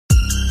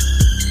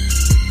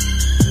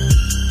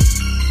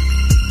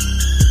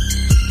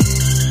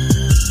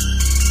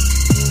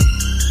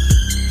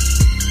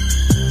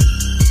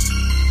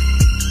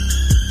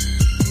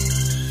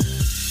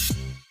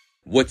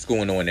What's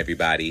going on,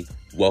 everybody?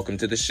 Welcome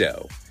to the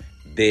show.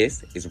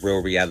 This is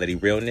Real Reality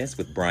Realness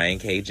with Brian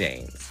K.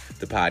 James,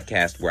 the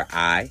podcast where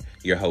I,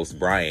 your host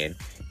Brian,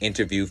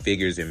 interview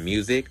figures in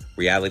music,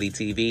 reality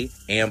TV,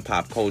 and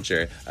pop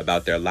culture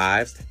about their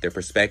lives, their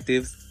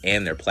perspectives,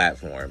 and their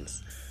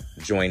platforms.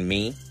 Join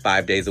me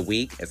 5 days a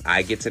week as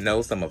I get to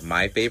know some of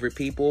my favorite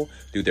people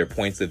through their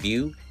points of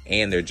view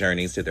and their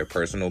journeys to their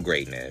personal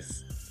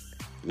greatness.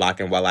 Lock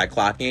in while I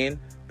clock in,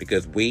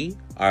 because we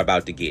are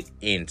about to get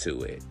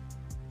into it.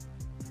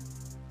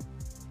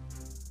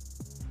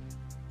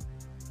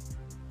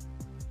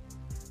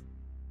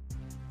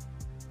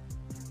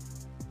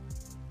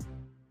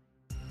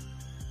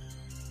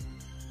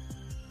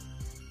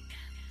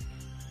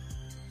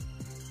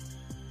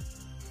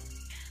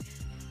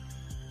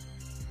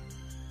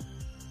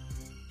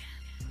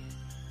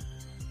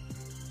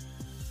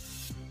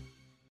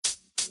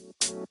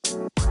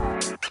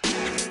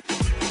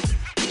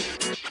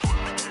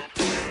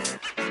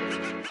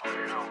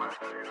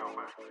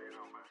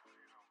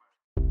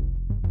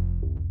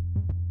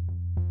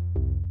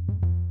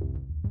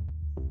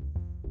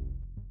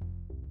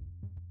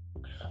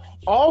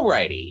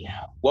 Alrighty,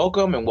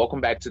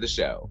 welcome back to the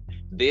show.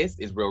 This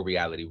is Real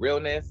Reality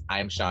Realness. I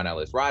am Sean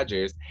Ellis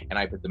Rogers, and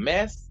I put the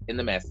mess in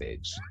the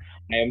message.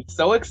 I am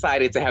so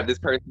excited to have this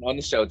person on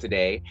the show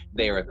today.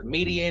 They are a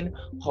comedian,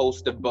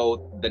 host of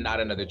both the Not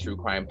Another True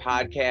Crime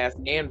podcast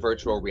and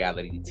virtual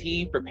reality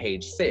tea for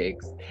Page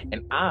Six,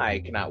 and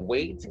I cannot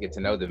wait to get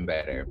to know them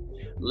better.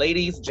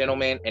 Ladies,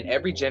 gentlemen, and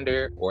every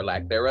gender or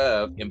lack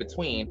thereof in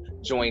between,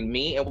 join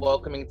me in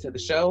welcoming to the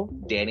show,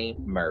 Danny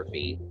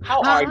Murphy.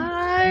 How are you?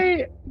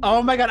 Hi.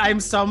 Oh my God, I'm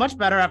so much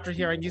better after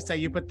hearing you say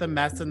you put the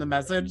mess in the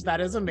message.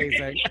 That is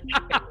amazing.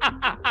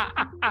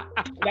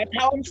 That's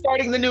how I'm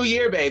starting the new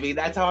year, baby.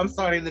 That's how I'm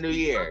starting the new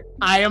year.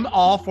 I am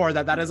all for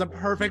that. That is a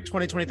perfect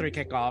 2023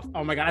 kickoff.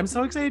 Oh my God, I'm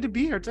so excited to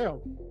be here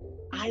too.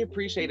 I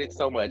appreciate it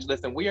so much.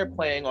 Listen, we are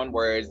playing on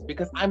words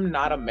because I'm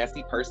not a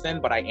messy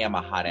person, but I am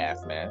a hot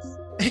ass mess.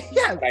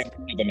 Yes. I have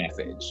a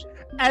message.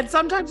 And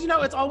sometimes,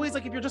 it's always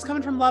like if you're just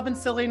coming from love and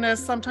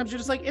silliness, sometimes you're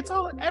just like,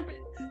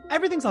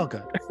 everything's all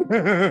good.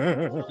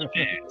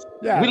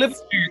 Yeah. We live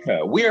in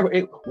America.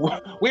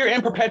 We're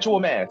in perpetual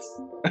mess.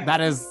 That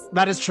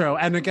is true.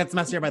 And it gets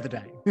messier by the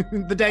day.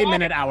 The day,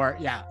 minute, hour.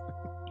 Yeah.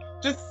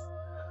 Just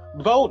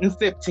vote and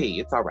sip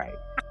tea. It's all right.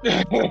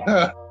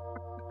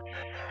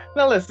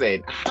 Now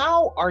listen,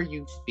 how are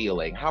you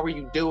feeling? How are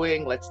you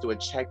doing? Let's do a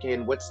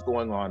check-in. What's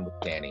going on with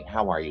Danny?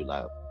 How are you,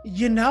 love?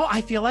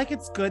 I feel like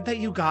it's good that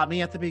you got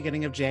me at the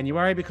beginning of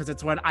January because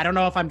it's when I don't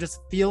know if I'm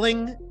just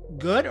feeling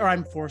good or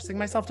I'm forcing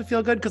myself to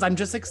feel good because I'm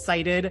just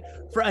excited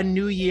for a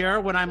new year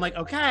when I'm like,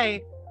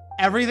 okay,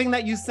 everything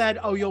that you said,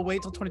 oh, you'll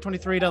wait till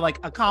 2023 to like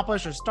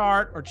accomplish or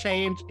start or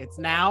change, it's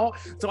now.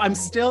 So I'm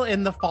still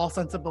in the false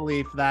sense of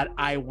belief that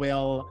I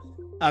will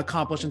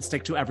accomplish and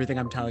stick to everything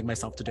I'm telling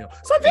myself to do.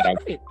 So I'm feeling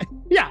great.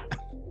 Yeah.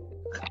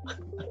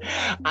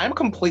 I'm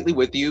completely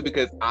with you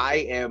because I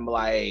am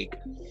like,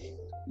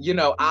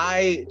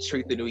 I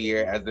treat the new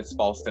year as this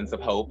false sense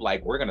of hope.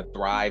 Like, we're going to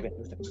thrive.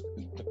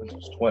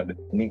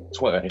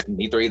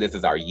 2023, this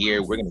is our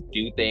year. We're going to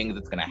do things.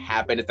 It's going to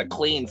happen. It's a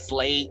clean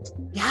slate.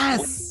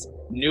 Yes.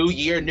 New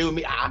year, new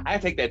me. I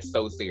take that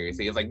so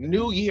seriously. It's like,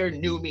 new year,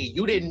 new me.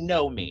 You didn't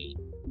know me.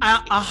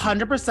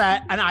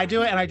 100%. And I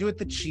do it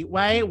the cheat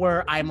way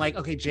where I'm like,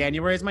 okay,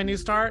 January is my new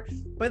start.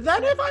 But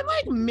then if I'm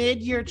like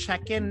mid-year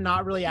check-in,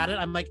 not really at it,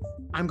 I'm like,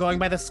 I'm going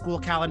by the school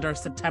calendar.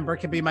 September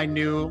can be my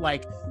new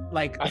like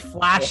a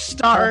flash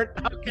start.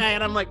 Okay.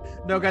 And I'm like,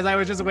 no, guys, I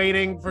was just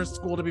waiting for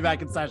school to be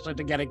back in session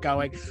to get it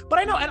going. But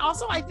I know. And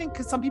also I think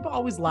because some people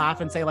always laugh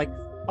and say like,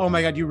 oh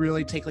my God, you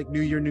really take like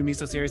New Year, New Me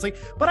so seriously.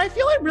 But I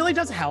feel it really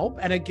does help.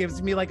 And it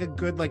gives me like a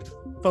good like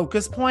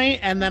focus point.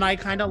 And then I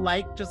kind of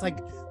like just like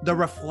the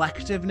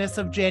reflectiveness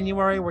of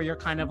January where you're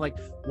kind of like,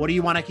 what do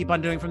you want to keep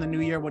on doing from the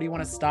new year? What do you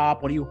want to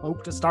stop? What do you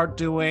hope to start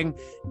doing?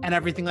 And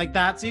everything like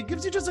that. So it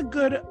gives you just a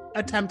good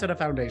attempt at a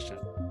foundation.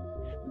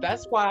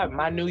 That's why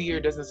my new year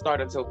doesn't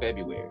start until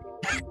February.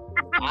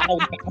 I'm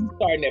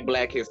starting at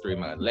Black History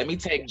Month. Let me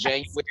take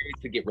January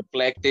to get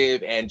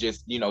reflective and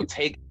just,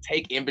 take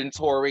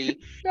inventory,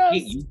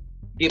 Yes.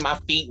 get my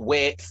feet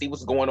wet, see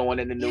what's going on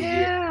in the new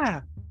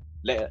year.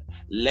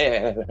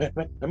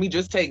 Let me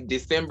just take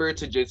December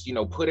to just,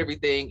 put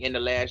everything in the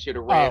last year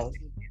to rest.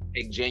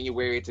 Take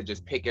January to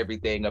just pick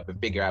everything up and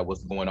figure out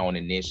what's going on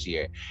in this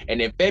year. And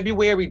then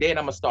February, then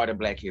I'm gonna start in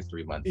Black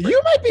History Month. You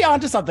might be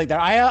onto something there.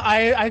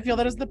 I feel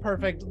that is the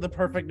perfect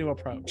new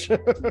approach.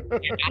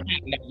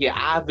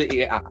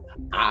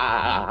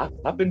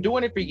 I've been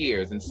doing it for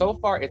years, and so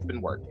far it's been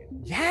working.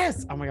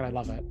 Yes. Oh my God, I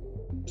love it.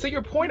 So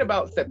your point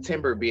about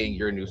September being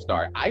your new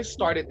start, I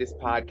started this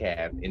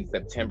podcast in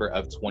September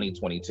of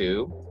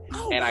 2022,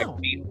 and I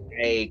feel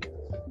like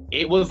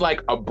it was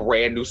like a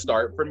brand new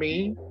start for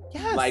me.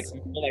 Yes.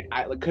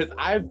 Because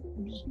I've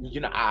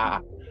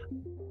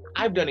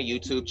done a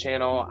YouTube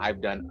channel,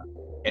 I've done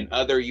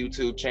another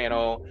YouTube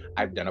channel,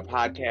 I've done a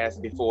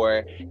podcast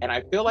before, and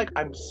I feel like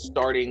I'm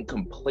starting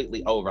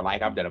completely over.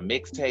 Like, I've done a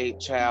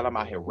mixtape, child, I'm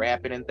out here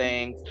rapping and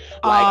things.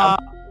 Like,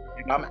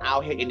 I'm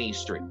out here in these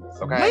streets,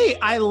 okay? Wait,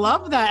 I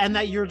love that. And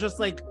that you're just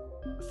like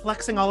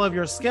flexing all of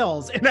your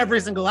skills in every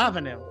single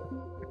avenue.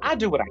 I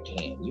do what I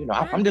can, you know.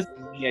 I'm just,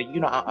 yeah, you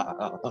know,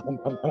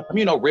 I'm,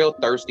 you know, real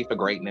thirsty for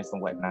greatness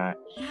and whatnot.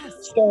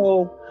 Yes.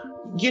 So,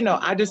 you know,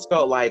 I just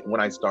felt like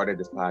when I started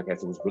this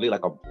podcast, it was really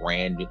like a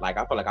brand new, like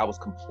I felt like I was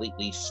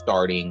completely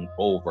starting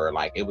over.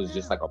 Like it was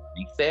just like a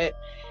reset.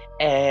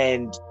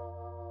 And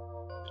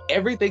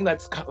everything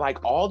that's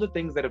like all the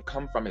things that have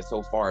come from it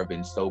so far have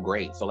been so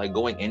great. So like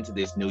going into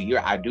this new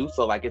year, I do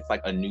feel like it's like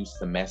a new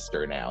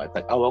semester now. It's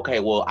like, oh, okay,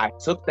 well, I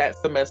took that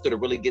semester to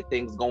really get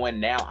things going.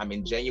 Now I'm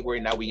in January.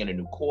 Now we in a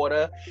new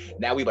quarter.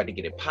 Now we about to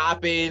get it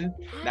popping.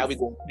 Now we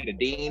going to the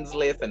dean's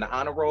list and the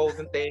honor rolls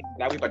and things.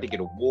 Now we about to get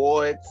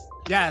awards.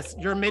 Yes,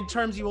 your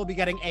midterms, you will be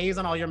getting A's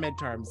on all your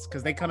midterms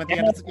because they come at the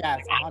end of,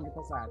 yes,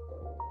 100%.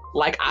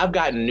 Like I've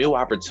gotten new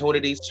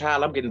opportunities,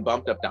 child. I'm getting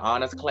bumped up to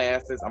honors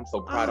classes. I'm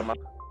so proud of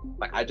myself.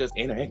 Like I just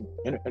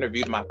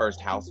interviewed my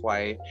first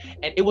housewife,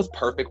 and it was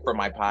perfect for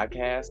my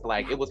podcast.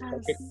 Like it was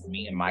perfect for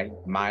me and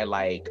my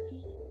like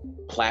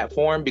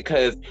platform,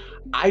 because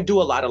I do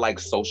a lot of like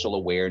social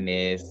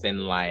awareness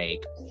and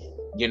like,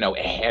 you know,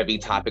 heavy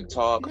topic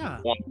talk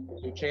on my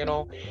YouTube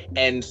channel.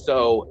 And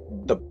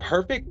so the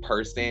perfect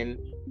person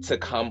to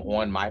come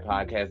on my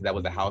podcast that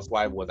was a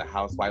housewife with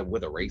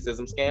a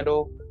racism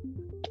scandal.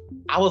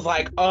 I was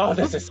like, oh,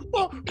 this is.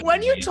 Well,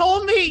 when you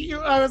told me,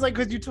 I was like,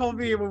 because you told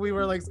me when we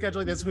were like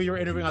scheduling this, who you were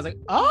interviewing, I was like,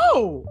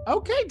 oh,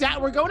 okay,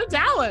 we're going to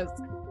Dallas.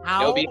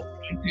 It'll be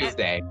on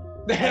Tuesday.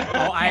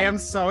 Oh, I am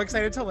so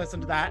excited to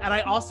listen to that. And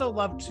I also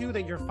love too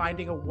that you're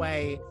finding a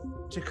way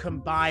to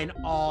combine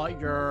all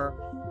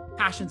your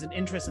passions and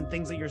interests and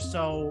things that you're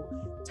so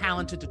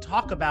talented to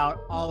talk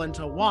about all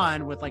into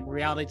one with like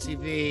reality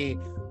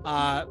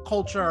TV,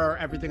 culture,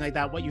 everything like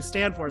that, what you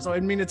stand for. So I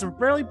mean, it's a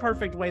really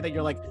perfect way that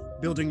you're like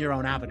building your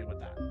own avenue with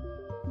that.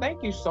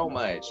 Thank you so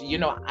much. You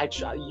know,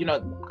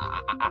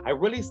 I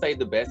really say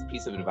the best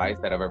piece of advice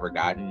that I've ever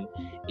gotten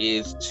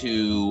is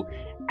to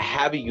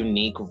have a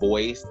unique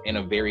voice in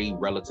a very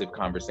relative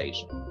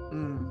conversation.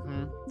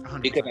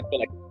 Mm-hmm. Because I feel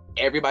like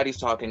everybody's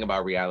talking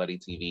about reality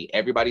TV,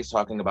 everybody's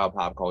talking about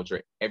pop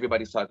culture,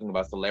 everybody's talking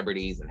about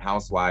celebrities and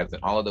housewives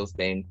and all of those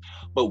things.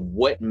 But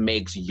what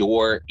makes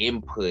your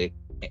input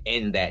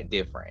in that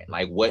different?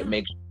 Like what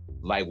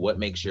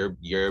makes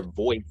your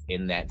voice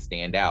in that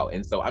stand out?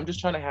 And so I'm just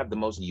trying to have the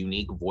most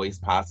unique voice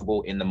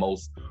possible in the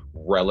most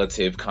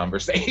relative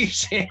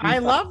conversation. I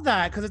love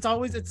that, because it's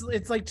always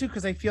it's like too,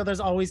 because I feel there's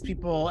always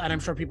people, and I'm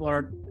sure people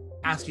are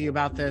asking you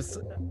about this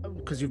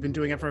because you've been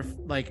doing it for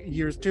like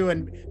years too,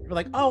 and you're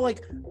like, oh,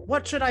 like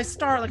what should I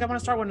start? Like I want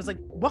to start one. It's like,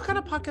 what kind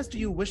of podcast do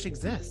you wish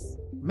exists?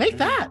 Make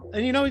that.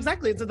 And you know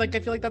exactly, it's like I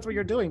feel like that's what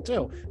you're doing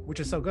too, which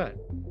is so good.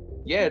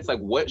 Yeah, it's like,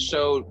 what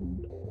show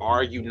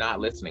are you not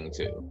listening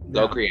to?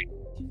 Go create.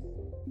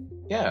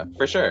 Yeah,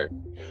 for sure.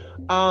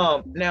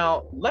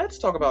 Now let's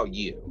talk about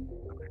you,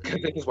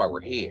 because this is why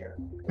we're here.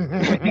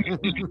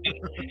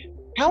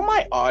 Tell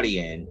my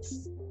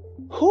audience,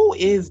 who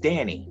is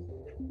Danny?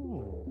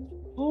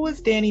 Who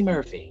is Danny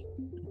Murphy?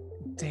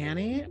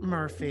 Danny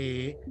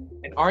Murphy.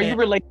 And are you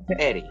related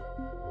to Eddie?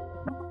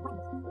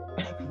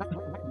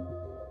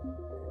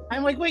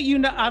 I'm like, wait, you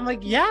know? I'm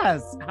like,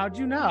 yes. How'd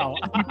you know?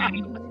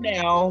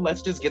 Now,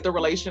 let's just get the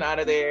relation out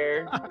of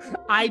there.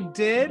 I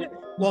did.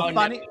 Well,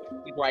 funny.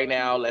 Right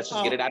now, let's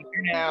just get it out of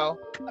here now.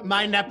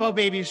 My Nepo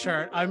baby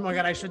shirt. Oh my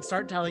God, I should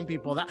start telling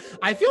people that.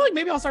 I feel like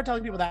maybe I'll start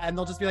telling people that, and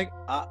they'll just be like,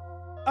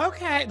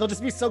 okay. They'll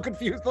just be so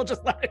confused. They'll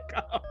just let it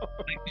go.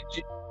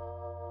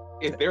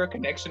 Is there a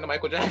connection to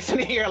Michael Jackson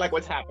here? Like,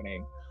 what's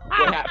happening?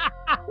 What happened?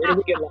 Where did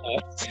we get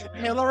lost?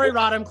 Hillary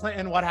Rodham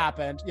Clinton, what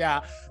happened?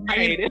 Yeah. I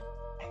mean,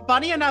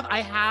 funny enough,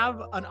 I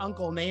have an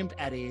uncle named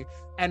Eddie.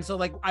 And so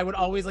like, I would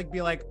always like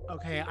be like,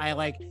 okay, I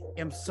like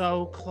am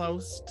so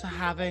close to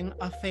having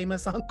a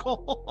famous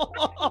uncle.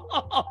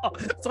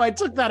 So I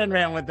took that and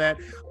ran with it.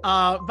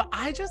 But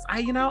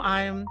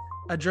I'm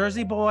a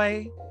Jersey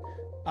boy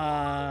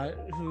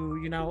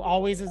who,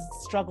 always is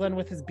struggling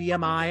with his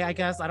BMI, I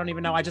guess. I don't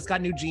even know. I just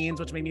got new genes,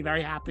 which made me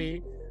very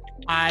happy.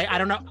 I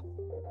don't know.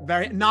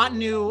 Not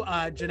new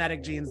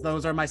genetic genes.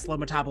 Those are my slow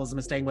metabolism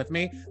is staying with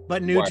me,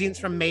 but new genes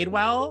from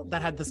Madewell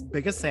that had this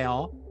biggest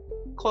sale.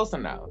 Close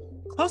enough,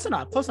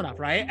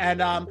 right? And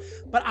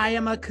but I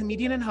am a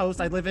comedian and host.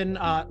 I live in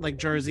like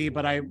Jersey,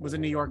 but I was in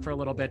New York for a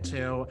little bit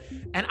too.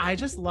 And I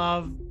just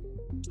love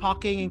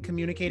talking and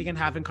communicating and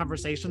having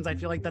conversations. I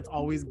feel like that's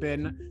always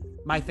been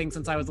my thing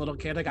since I was a little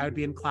kid. Like I would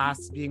be in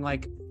class being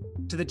like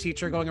to the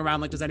teacher, going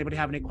around like, does anybody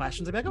have any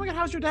questions? I'd be like, oh my God,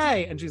 how's your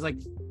day? And she's like,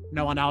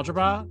 no on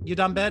algebra, you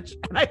dumb bitch.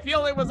 And I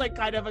feel it was like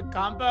kind of a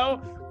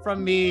combo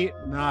from me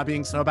not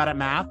being so bad at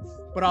math,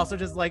 but also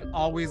just like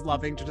always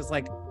loving to just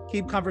like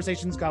keep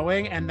conversations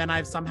going. And then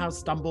I've somehow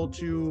stumbled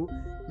to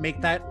make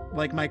that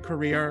like my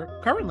career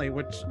currently,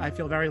 which I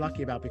feel very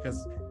lucky about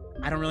because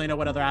I don't really know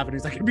what other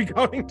avenues I could be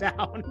going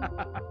down.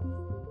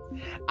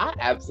 I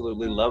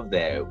absolutely love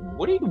that.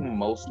 What are you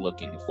most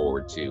looking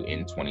forward to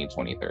in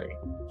 2023?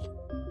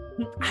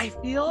 I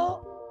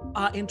feel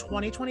in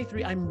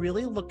 2023, I'm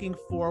really looking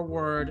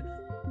forward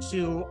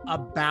to a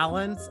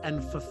balance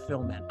and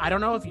fulfillment. I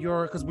don't know if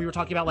because we were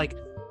talking about like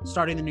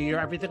starting the new year,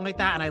 everything like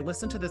that. And I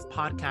listened to this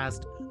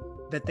podcast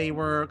that they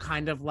were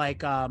kind of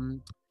like,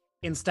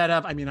 instead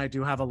of, I mean, I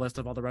do have a list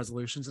of all the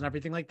resolutions and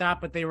everything like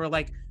that, but they were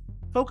like,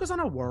 focus on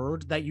a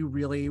word that you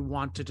really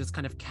want to just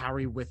kind of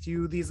carry with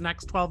you these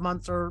next 12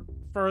 months or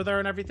further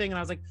and everything. And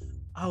I was like,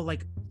 oh,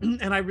 like,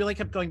 and I really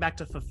kept going back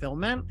to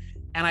fulfillment.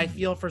 And I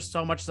feel for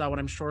so much so, and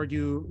I'm sure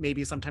you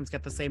maybe sometimes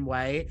get the same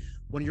way,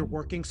 when you're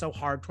working so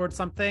hard towards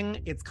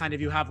something, it's kind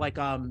of, you have like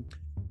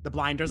the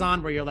blinders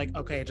on where you're like,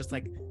 okay, just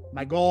like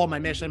my goal, my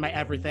mission, my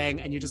everything.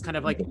 And you just kind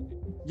of like,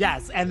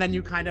 yes. And then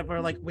you kind of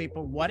are like, wait,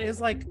 but what is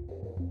like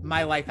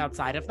my life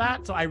outside of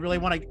that? So I really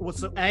want to,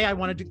 so I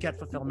wanted to get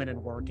fulfillment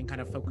in work and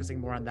kind of focusing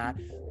more on that.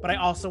 But I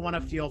also want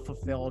to feel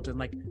fulfilled in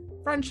like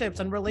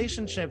friendships and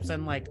relationships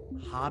and like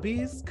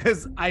hobbies.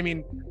 Cause I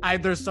mean,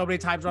 there's so many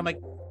times where I'm like,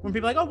 when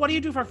people are like, oh, what do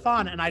you do for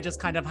fun? And I just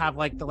kind of have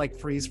like the like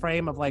freeze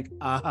frame of like,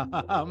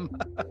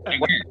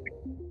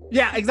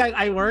 yeah, exactly.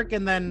 I work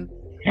and then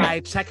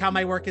I check how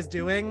my work is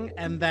doing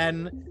and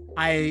then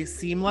I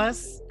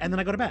seamless and then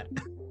I go to bed.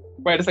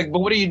 Right. It's like, but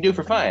what do you do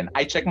for fun?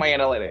 I check my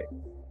analytics.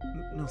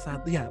 No,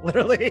 sadly, yeah,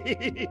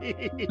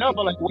 literally. No,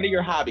 but like, what are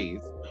your hobbies?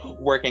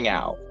 Working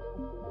out.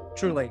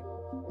 Truly.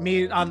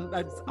 Me on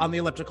the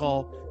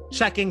elliptical,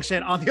 checking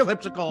shit on the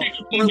elliptical.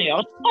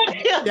 Email.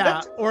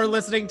 Yeah, or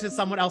listening to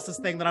someone else's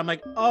thing that I'm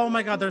like, oh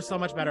my God, they're so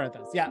much better at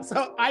this. Yeah,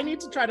 so I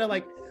need to try to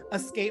like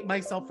escape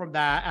myself from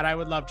that. And I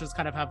would love to just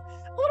kind of have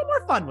a little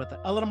more fun with it,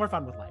 a little more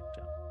fun with life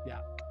too. Yeah.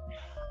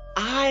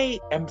 I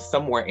am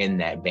somewhere in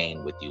that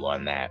vein with you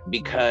on that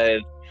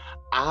because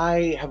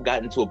I have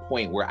gotten to a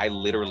point where I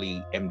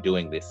literally am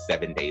doing this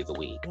 7 days a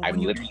week. Well,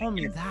 you told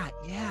me that,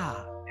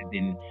 yeah.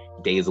 7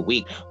 days a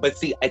week. But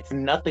see, it's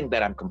nothing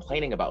that I'm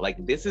complaining about.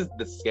 Like, this is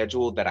the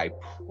schedule that I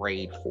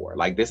prayed for.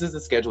 Like, this is the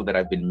schedule that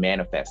I've been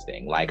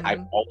manifesting. Like,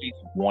 I've always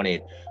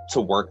wanted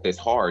to work this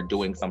hard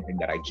doing something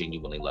that I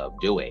genuinely love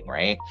doing,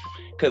 right?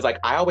 Because, like,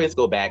 I always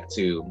go back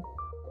to,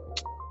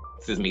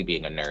 this is me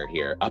being a nerd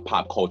here, a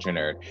pop culture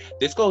nerd.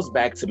 This goes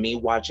back to me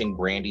watching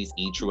Brandy's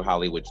E! True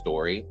Hollywood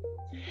Story.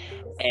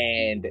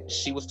 And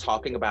she was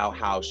talking about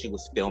how she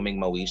was filming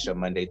Moesha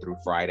Monday through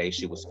Friday.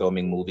 She was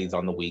filming movies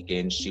on the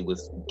weekends. She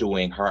was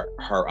doing her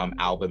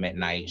album at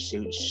night.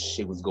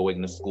 She was going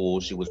to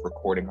school. She was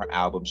recording her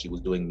album. She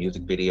was doing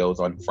music videos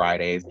on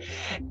Fridays.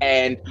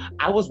 And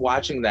I was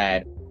watching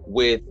that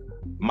with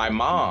my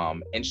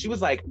mom, and she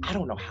was like, I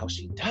don't know how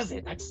she does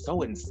it. That's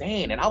so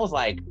insane. And I was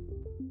like,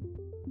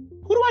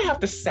 who do I have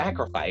to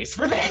sacrifice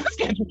for that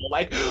schedule?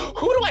 Like,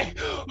 who do I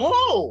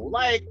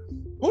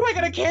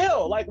gotta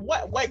kill? Like,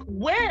 what? Like,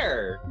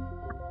 where?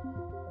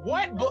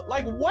 What? But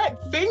like,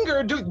 what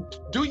finger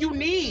do you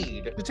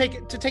need to take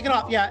it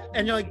off? Yeah,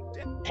 and you're like,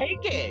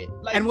 take it.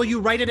 Like, and will you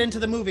write it into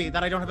the movie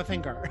that I don't have a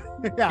finger?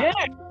 Yeah,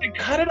 like,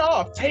 cut it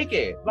off. Take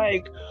it.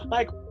 Like,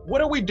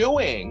 what are we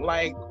doing?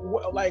 Like,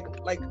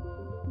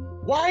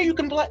 why are you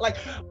complaining? Like,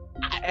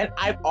 and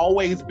I've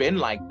always been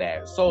like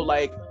that. So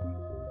like,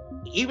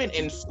 even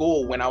in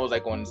school, when I was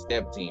like on the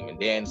step team and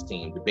dance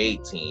team,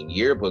 debate team,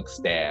 yearbook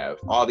staff,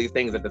 all these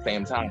things at the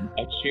same time,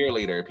 a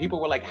cheerleader,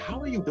 people were like, how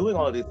are you doing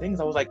all of these things?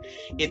 I was like,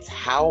 it's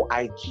how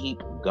I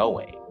keep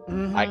going.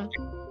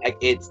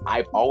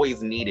 I've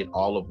always needed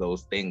all of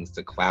those things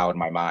to cloud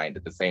my mind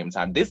at the same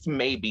time. This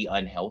may be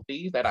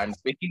unhealthy that I'm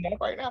speaking of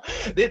right now.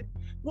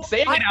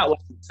 Saying it out loud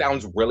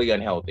sounds really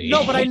unhealthy.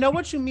 No, but I know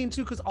what you mean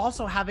too, because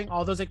also having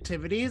all those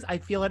activities, I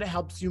feel it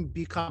helps you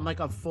become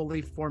like a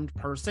fully formed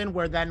person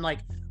where then like,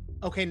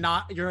 okay,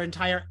 not your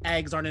entire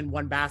eggs aren't in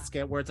one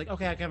basket where it's like,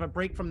 okay, I can have a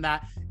break from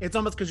that. It's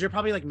almost because you're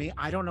probably like me,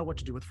 I don't know what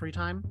to do with free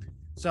time.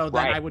 So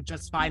then I would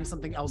just find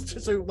something else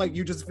so like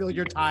you just fill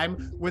your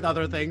time with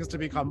other things to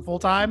become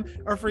full-time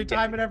or free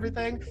time and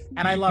everything.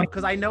 And I love,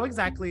 because I know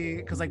exactly,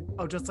 because like,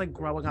 just like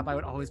growing up, I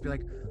would always be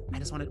like, I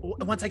just want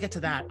to, once I get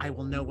to that, I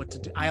will know what to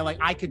do.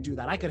 I could do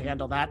that. I could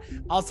handle that.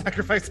 I'll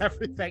sacrifice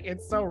everything.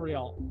 It's so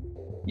real.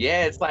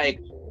 Yeah, it's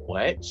like,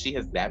 what? She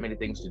has that many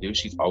things to do.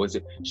 She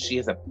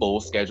has a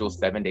full schedule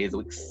 7 days a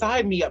week.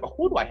 Sign me up.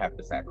 Who do I have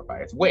to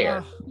sacrifice?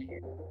 Where?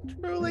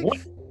 Truly.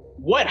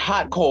 What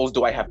hot coals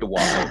do I have to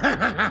walk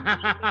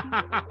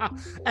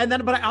And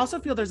then, but I also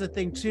feel there's a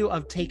thing too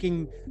of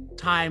taking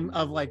time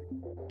of like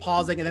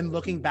pausing and then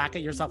looking back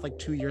at yourself like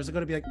 2 years ago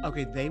to be like,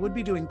 okay, they would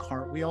be doing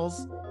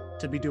cartwheels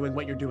to be doing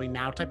what you're doing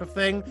now type of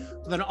thing.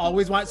 So then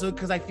always want, so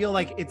because I feel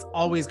like it's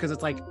always, because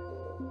it's like,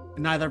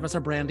 neither of us are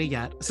Brandy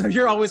yet. So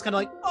you're always kind of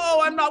like,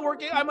 oh, I'm not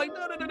working. I'm like,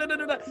 no.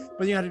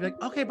 But you have to be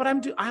like, okay, but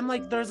I'm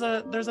like, there's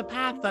a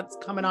path that's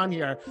coming on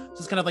here. So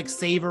it's kind of like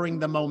savoring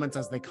the moments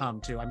as they come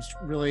too. I'm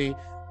really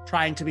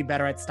trying to be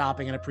better at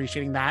stopping and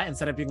appreciating that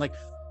instead of being like,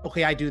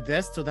 okay, I do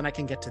this, so then I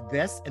can get to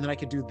this, and then I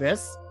could do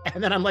this.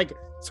 And then I'm like,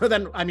 so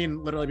then, I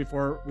mean, literally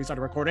before we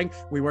started recording,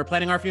 we were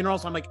planning our funeral.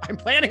 So I'm like, I'm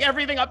planning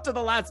everything up to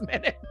the last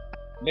minute.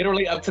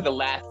 literally up to the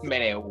last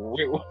minute.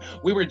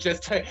 We were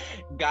just,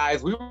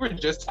 guys, we were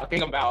just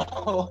talking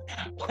about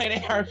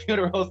planning our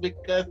funerals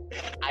because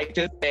I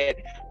just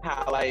said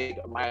how like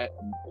my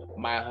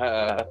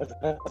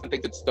husband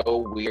thinks it's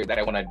so weird that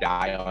I want to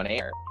die on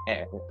air,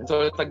 and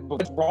so it's like,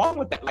 what's wrong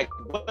with that? Like,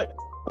 what?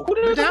 Who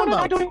The doesn't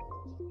want to die downloads. doing?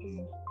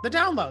 The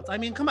downloads. I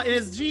mean, come on.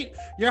 Your husband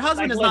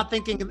Like, is what? not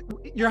thinking.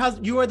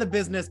 You are the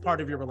business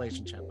part of your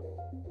relationship.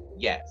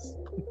 Yes,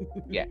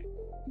 yeah,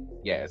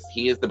 yes.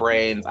 He is the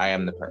brains. I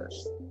am the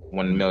purse.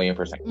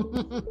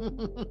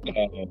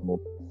 1,000,000%.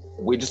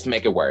 We just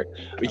make it work,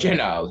 you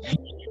know.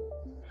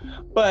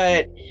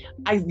 But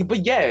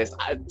yes,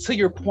 to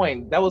your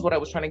point, that was what I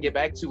was trying to get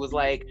back to. Was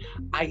like,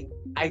 I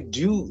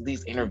do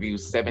these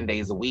interviews 7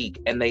 days a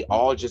week, and they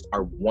all just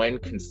are one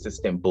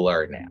consistent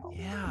blur now.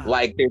 Yeah.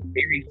 Like, there's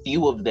very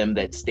few of them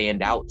that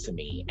stand out to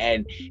me,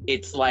 and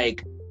it's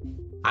like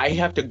I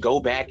have to go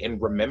back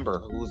and remember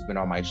who's been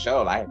on my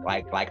show.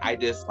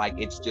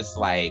 It's just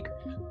like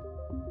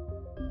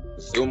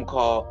Zoom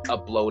call,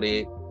 upload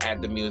it,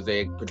 add the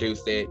music,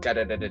 produce it, da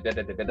da da da da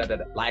da da da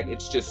da. Like,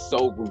 it's just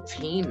so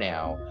routine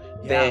now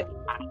that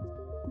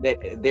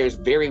there's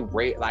very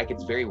rare. Like,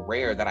 it's very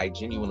rare that I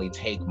genuinely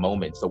take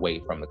moments away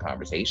from the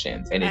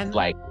conversations, and it's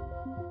like,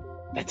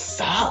 that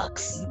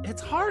sucks.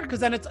 It's hard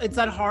because then it's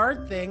that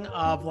hard thing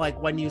of like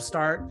when you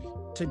start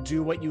to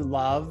do what you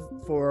love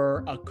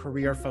for a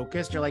career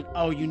focus, you're like,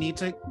 oh, you need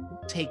to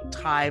take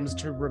times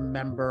to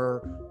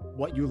remember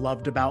what you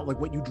loved about, like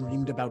what you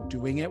dreamed about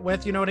doing it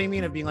with, you know what I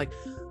mean? Of being like,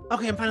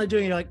 okay, I'm finally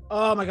doing it. You're like,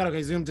 oh my God,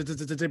 okay, Zoom, be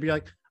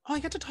like, oh, I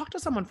get to talk to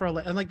someone for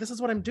and like, this is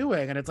what I'm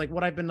doing. And it's like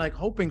what I've been like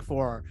hoping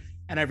for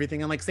and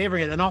everything, and like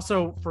savoring it. And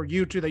also for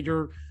you too, that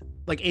you're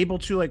like able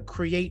to like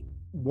create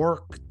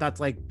work that's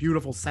like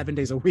beautiful 7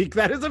 days a week.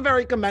 That is a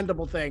very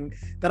commendable thing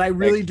that I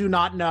really do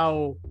not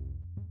know.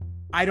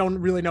 I don't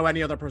really know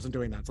any other person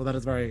doing that. So that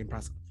is very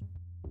impressive.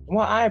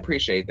 Well, I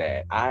appreciate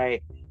that.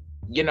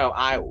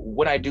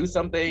 When I do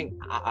something,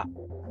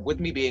 with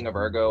me being a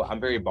Virgo, I'm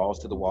very balls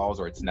to the walls,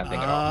 or it's nothing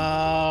at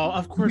all. Oh,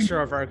 of course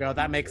you're a Virgo.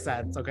 That makes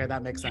sense. Okay,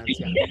 that makes sense.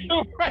 Yeah.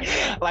 Right.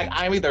 Like,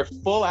 I'm either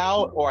full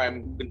out or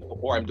I'm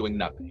doing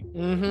nothing.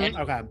 Mm-hmm.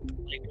 Okay.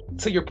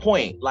 To your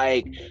point,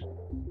 like,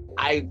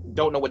 I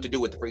don't know what to do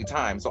with the free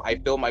time, so I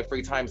fill my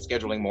free time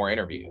scheduling more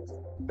interviews.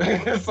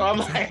 So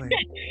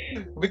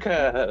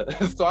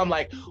I'm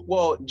like,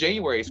 well,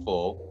 January's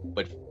full,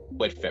 but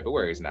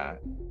February's not.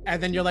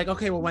 And then you're like,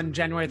 okay, well, when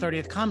January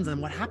 30th comes,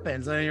 then what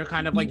happens? And you're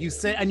kind of like, you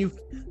sit and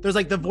there's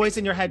like the voice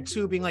in your head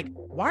too, being like,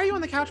 why are you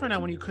on the couch right now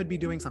when you could be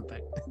doing something?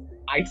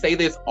 I say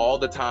this all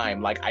the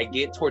time. Like, I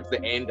get towards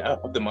the end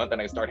of the month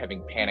and I start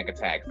having panic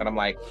attacks, and I'm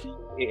like,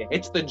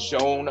 it's the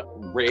Joan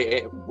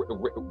Rivers.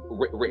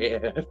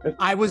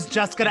 I was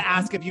just gonna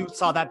ask if you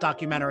saw that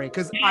documentary,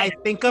 because I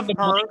think of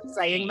her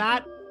saying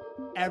that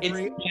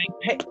every.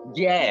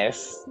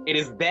 Yes, it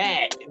is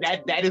that.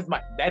 That is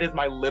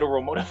my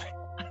literal motivation.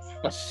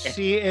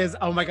 She is.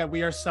 Oh my God,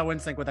 we are so in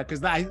sync with that,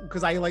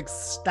 because I like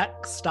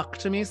stuck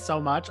to me so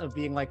much of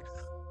being like,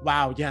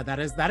 wow, yeah, that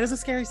is a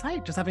scary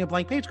sight, just having a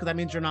blank page, because that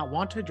means you're not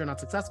wanted, you're not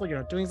successful, you're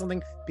not doing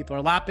something, people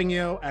are lapping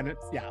you, and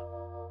it's, yeah.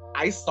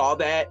 I saw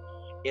that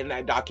in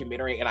that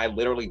documentary and I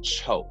literally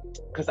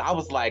choked, because I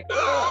was like,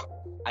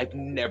 I've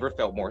never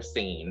felt more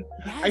seen.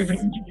 Yes. I've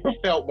never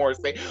felt more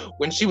seen.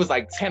 When she was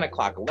like 10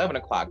 o'clock, 11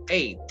 o'clock,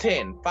 8,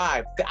 10,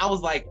 5, I was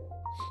like,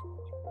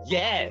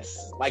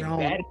 yes, like Joan.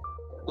 That.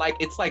 Like,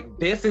 it's like,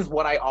 this is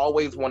what I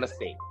always want to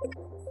see.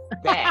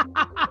 That.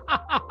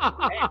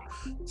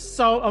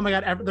 So, oh my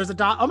God, there's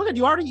oh my God,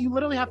 you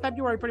literally have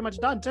February pretty much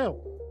done too.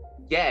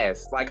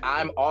 Yes, like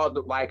I'm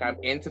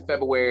into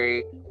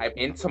February, I'm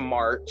into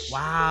March.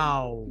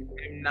 Wow.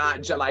 I'm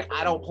not just like,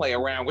 I don't play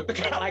around with the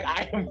like,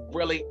 I am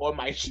really on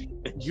my shit.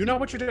 You know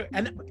what you're doing,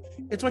 and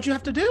it's what you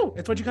have to do.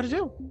 It's what you got to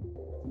do.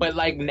 But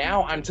like,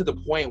 now I'm to the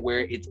point where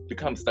it's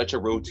become such a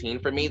routine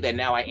for me that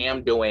now I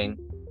am doing,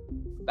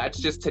 that's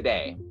just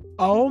today.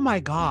 Oh my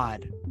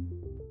God.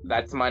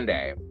 That's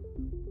Monday.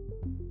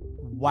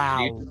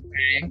 Wow.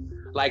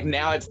 Like,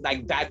 now it's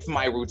like, that's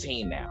my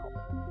routine now.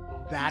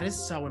 That is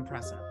so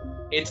impressive.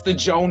 It's the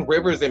Joan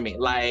Rivers in me.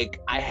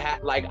 Like, that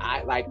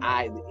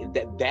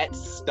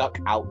stuck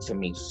out to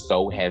me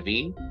so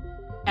heavy.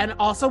 And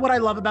also what I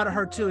love about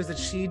her too is that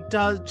she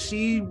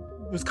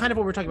was kind of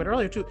what we were talking about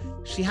earlier too.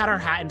 She had her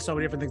hat in so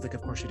many different things. Like,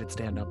 of course, she did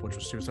stand up, which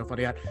she was so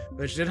funny at.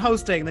 But she did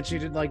hosting, then she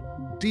did like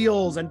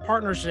deals and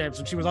partnerships,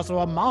 and she was also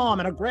a mom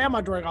and a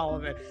grandma during all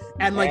of it.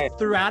 And like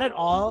throughout it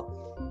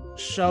all,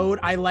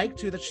 I like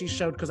too that she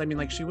showed, because I mean,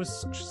 like, she's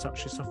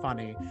so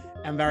funny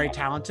and very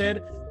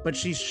talented, but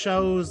she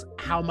shows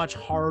how much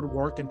hard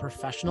work and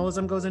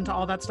professionalism goes into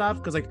all that stuff.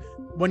 Because like,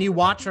 when you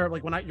watch her,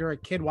 like when you're a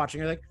kid watching,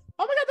 you're like,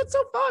 oh my God, that's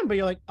so fun. But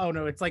you're like, oh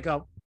no, it's like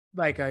a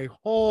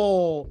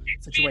whole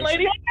situation.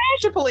 Lady on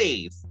Fashion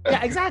Police.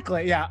 Yeah,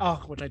 exactly. Yeah.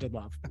 Oh, which I did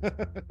love.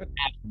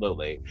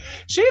 Absolutely.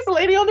 She's the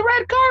lady on the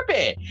red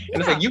carpet.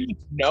 And it's like, you have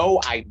no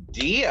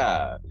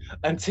idea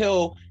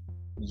until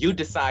you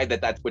decide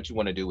that that's what you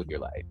want to do with your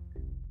life.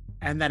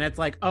 And then it's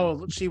like,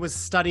 oh, she was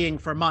studying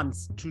for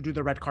months to do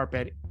the red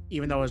carpet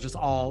even though it was just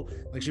all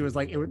like she was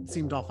like it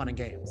seemed all fun and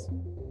games.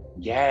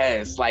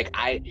 Yes, like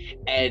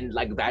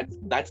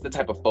that's the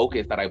type of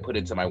focus that I put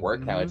into my work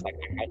now. It's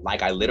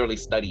like I literally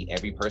study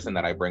every person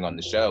that I bring on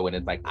the show, and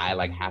it's like I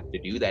like have to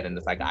do that, and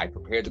it's like I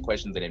prepared the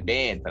questions in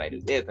advance, and I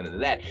do this and I do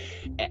that,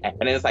 and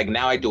then it's like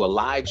now I do a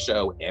live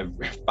show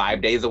every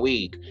 5 days a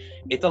week.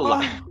 It's a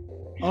lot.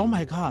 Oh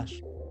my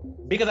gosh!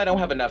 Because I don't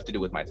have enough to do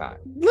with my time.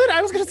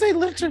 I was gonna say,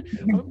 literally,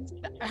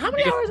 how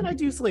many hours do I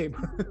do sleep?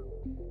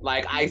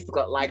 like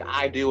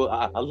I do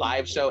a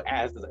live show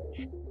as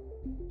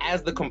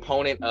the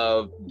component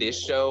of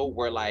this show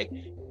where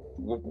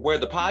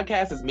the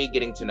podcast is me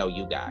getting to know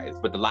you guys,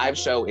 but the live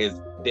show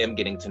is them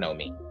getting to know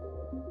me.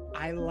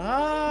 I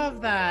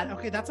love that.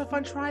 Okay, that's a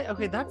fun try.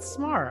 Okay, that's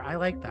smart. I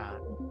like that.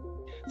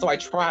 So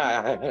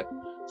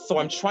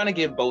I'm trying to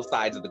give both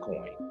sides of the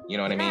coin. You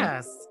know what I mean?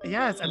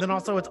 Yes. And then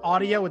also it's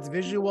audio, it's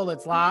visual,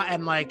 it's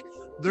and like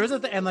there's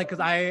and like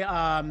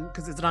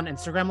because it's on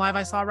Instagram Live,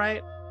 I saw,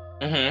 right?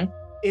 Mm-hmm.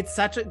 It's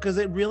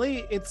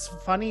it's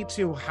funny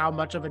too how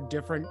much of a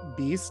different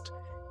beast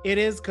it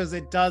is, because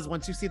it does,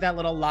 once you see that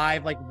little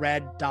live like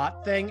red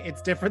dot thing,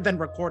 it's different than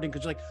recording,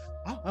 because you're like,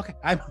 oh, okay,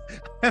 I'm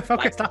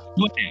focused on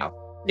now.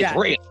 It's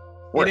real.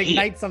 It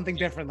ignites something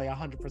differently,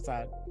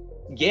 100%.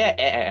 Yeah,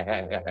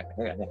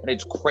 and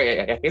it's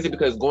crazy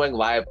because going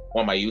live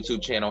on my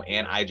YouTube channel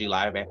and IG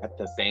Live at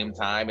the same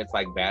time, it's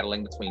like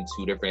battling between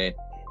two different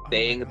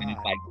things, and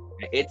it's like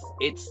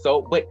it's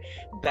so, but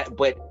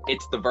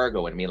it's the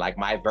Virgo in me. Like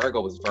my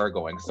Virgo is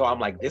Virgoing, so I'm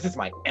like, this is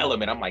my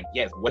element. I'm like,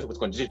 yes, what's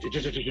going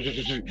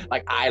to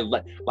like I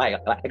like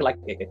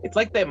it's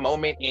like that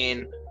moment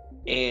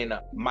in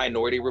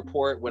Minority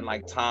Report when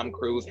like Tom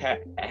Cruise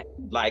had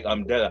like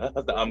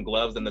the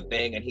gloves and the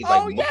thing, and he's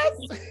like, yes,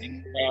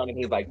 and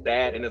he's like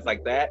that, and it's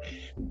like that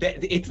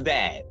it's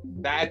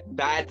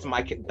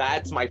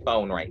that's my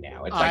phone right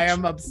now. It's like, I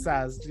am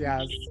obsessed.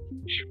 Yes.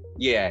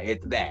 Yeah,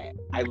 it's that.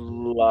 I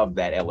love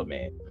that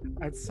element.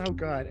 It's so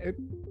good.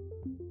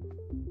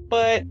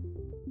 But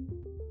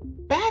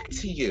back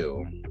to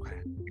you. Okay.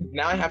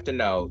 Now I have to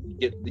know,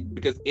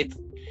 because it's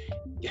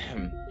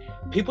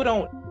people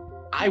don't.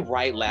 I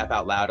write laugh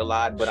out loud a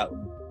lot,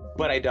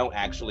 but I don't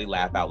actually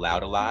laugh out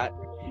loud a lot.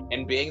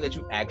 And being that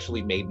you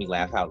actually made me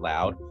laugh out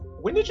loud,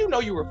 when did you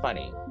know you were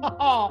funny?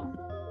 Oh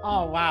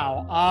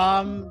wow.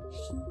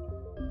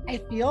 I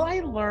feel I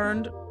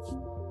learned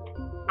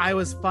I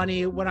was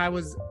funny when I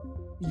was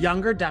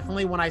younger,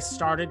 definitely when I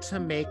started to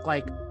make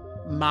like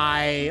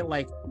my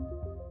like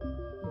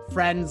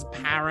friends'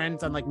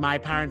 parents and like my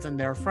parents and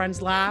their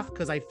friends laugh,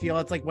 because I feel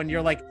it's like when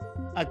you're like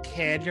a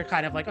kid, you're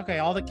kind of like, okay,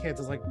 all the kids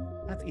is like,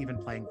 that's even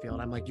playing field.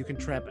 I'm like, you can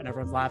trip and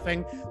everyone's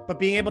laughing, but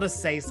being able to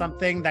say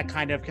something that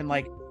kind of can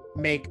like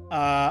make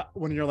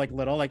when you're like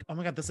little, like, oh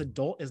my god, this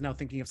adult is now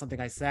thinking of something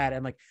I said,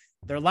 and like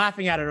they're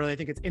laughing at it or they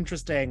think it's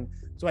interesting.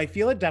 So I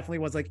feel it definitely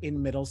was like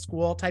in middle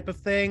school type of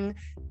thing.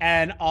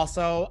 And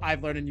also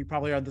I've learned, and you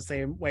probably are the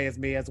same way as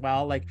me as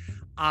well, like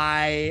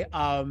I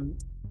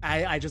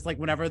just like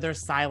whenever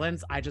there's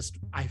silence, I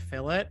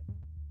fill it.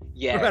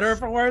 Yeah, for better or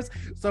for worse.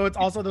 So it's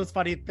also those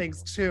funny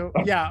things too.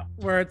 Yeah,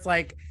 where it's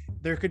like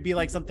there could be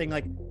like something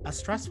like a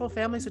stressful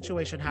family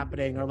situation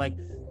happening, or like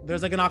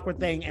there's like an awkward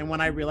thing, and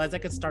when I realized I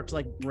could start to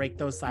like break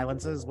those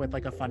silences with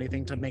like a funny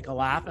thing to make a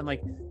laugh and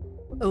like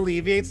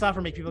alleviate stuff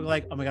or make people go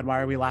like, oh my god, why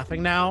are we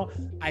laughing now?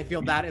 I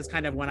feel that is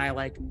kind of when I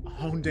like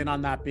honed in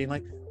on that, being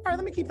like, all right,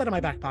 let me keep that in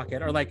my back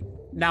pocket, or like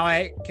now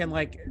I can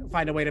like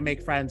find a way to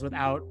make friends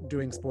without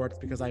doing sports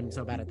because I'm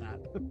so bad at that.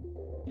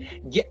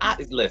 Yeah,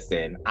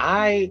 listen,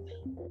 I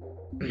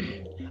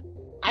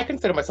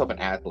consider myself an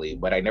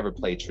athlete, but I never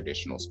played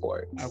traditional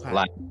sports. Okay.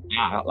 Like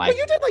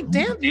you did like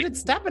dance, you did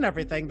step and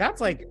everything. That's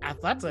like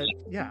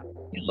yeah.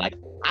 Like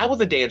I was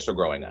a dancer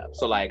growing up,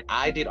 so like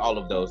I did all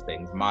of those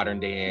things: modern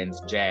dance,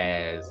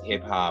 jazz,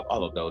 hip hop,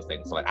 all of those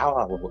things. So like I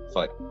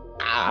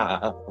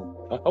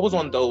was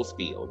on those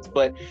fields,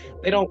 but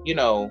they don't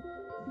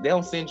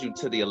send you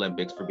to the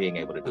Olympics for being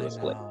able to do a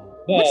split.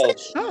 Which they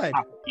should.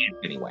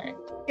 Anyway.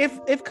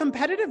 If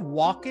competitive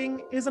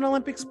walking is an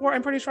Olympic sport,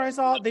 I'm pretty sure I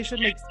saw they should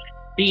make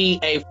be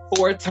a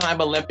 4-time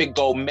Olympic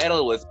gold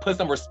medalist. Put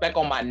some respect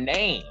on my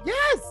name.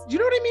 Yes, you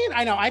know what I mean?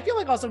 I know. I feel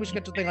like also we should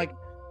get to the thing like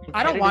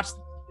I don't watch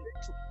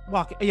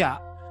walking. Yeah.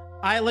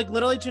 I like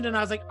literally tuned in and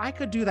I was like, I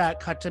could do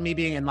that, cut to me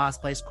being in last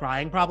place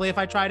crying probably if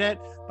I tried it.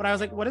 But I was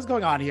like, what is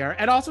going on here?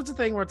 And also it's a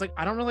thing where it's like,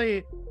 I don't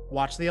really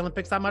watch the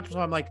Olympics that much. So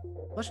I'm like,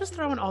 let's just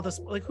throw in all this.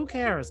 Like, who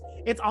cares?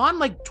 It's on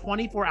like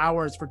 24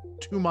 hours for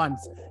 2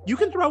 months. You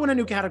can throw in a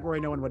new category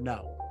no one would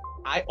know.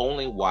 I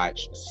only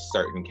watch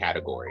certain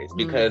categories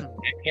because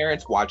my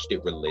parents watched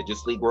it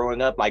religiously growing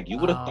up. Like you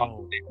would have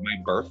thought that my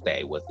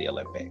birthday was the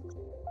Olympics.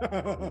 We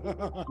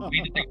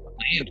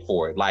planned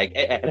for it. Like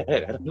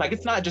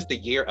it's not just the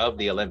year of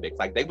the Olympics.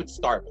 Like they would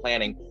start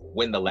planning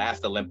when the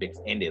last Olympics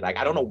ended. Like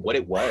I don't know what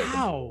it was.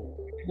 Wow.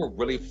 We were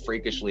really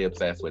freakishly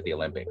obsessed with the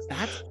Olympics.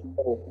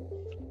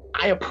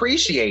 I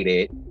appreciate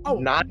it.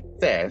 Not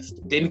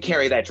obsessed. Didn't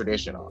carry that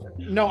tradition on.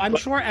 No, I'm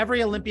sure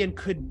every Olympian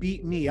could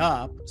beat me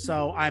up,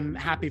 so I'm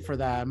happy for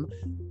them.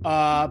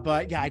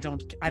 But yeah,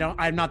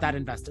 I'm not that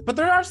invested. But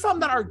there are some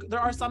that are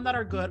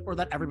good or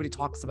that everybody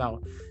talks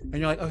about. And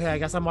you're like, okay, I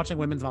guess I'm watching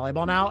women's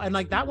volleyball now. And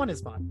like that one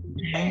is fun.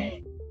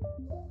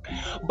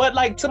 But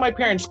like, to my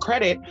parents'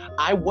 credit,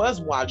 I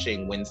was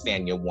watching when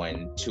Sanya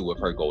won 2 of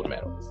her gold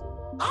medals.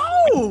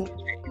 Oh,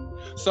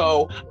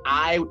 so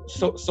I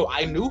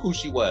knew who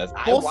she was.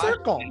 Full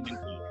circle.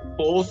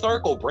 Full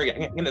circle,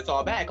 bringing this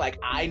all back. Like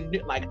I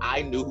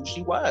knew who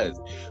she was.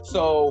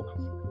 So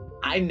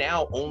I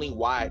now only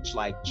watch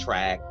like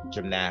track,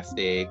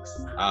 gymnastics,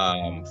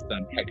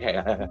 some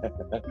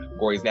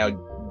categories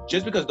now,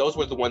 just because those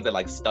were the ones that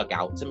like stuck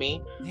out to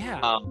me.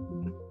 Yeah.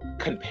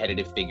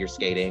 Competitive figure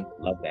skating,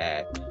 love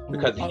that,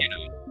 because you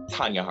know,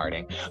 Tanya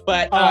Harding.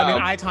 But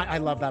I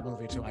love that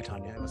movie too. I,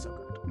 Tanya, it was so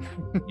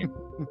good.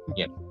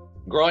 yeah.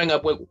 Growing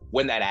up with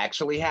when that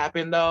actually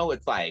happened, though,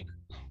 it's like,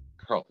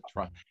 girl,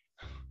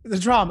 the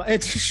drama.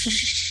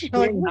 It's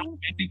like not a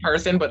busy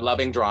person, but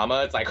loving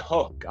drama. It's like,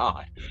 oh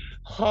god.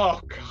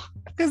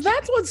 Because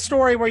that's one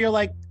story where you're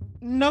like,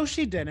 no,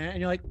 she didn't, and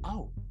you're like,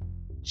 oh,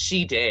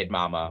 she did,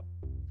 mama.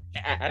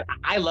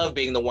 I love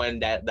being the one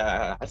that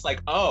it's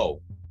like,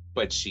 oh,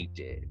 but she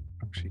did.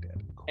 She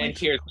did. And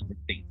here's the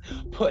thing.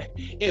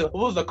 It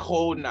was a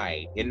cold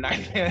night in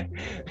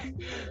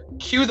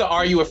cue the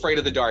 "Are You Afraid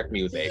of the Dark"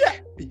 music.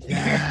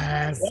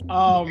 Yes.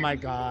 Oh my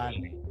god.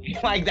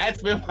 Like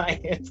that's been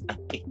my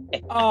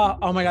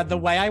oh my god, the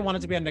way I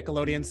wanted to be on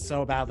Nickelodeon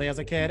so badly as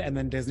a kid, and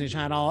then Disney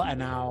Channel, and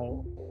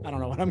now I don't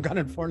know what I'm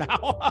gunning for now.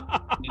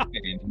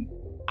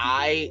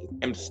 I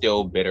am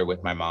still bitter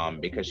with my mom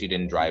because she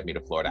didn't drive me to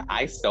Florida.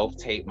 I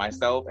self-taped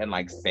myself and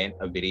like sent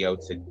a video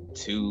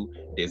to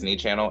Disney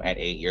Channel at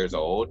 8 years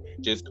old,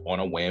 just on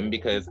a whim,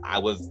 because I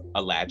was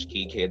a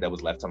latchkey kid that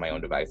was left to my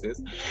own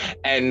devices.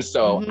 And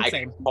so I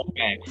came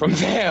back from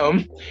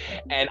them,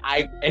 and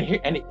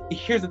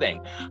here's the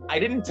thing. I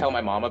didn't tell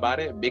my mom about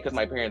it because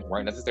my parents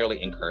weren't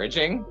necessarily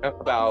encouraging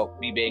about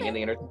me being in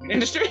the entertainment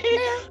industry.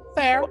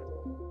 Fair.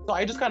 So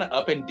I just kind of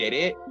up and did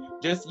it.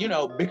 Just, you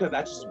know, because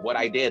that's just what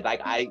I did.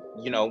 Like I,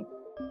 you know,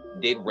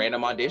 did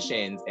random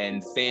auditions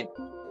and sent,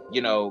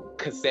 you know,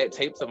 cassette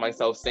tapes of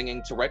myself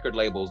singing to record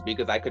labels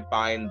because I could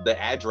find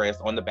the address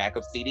on the back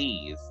of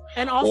CDs.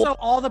 And also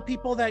all the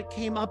people that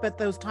came up at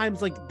those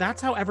times, like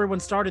that's how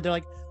everyone started. They're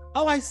like,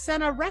 oh, I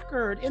sent a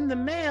record in the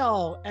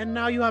mail and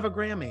now you have a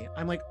Grammy.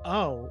 I'm like,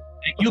 oh.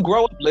 You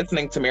grow up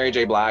listening to Mary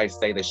J. Blige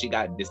say that she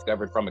got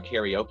discovered from a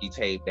karaoke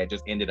tape that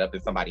just ended up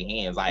in somebody's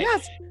hands. Like,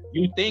 yes.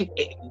 You think,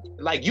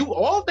 like you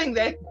all think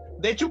that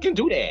you can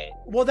do that.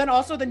 Well,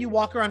 then you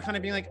walk around kind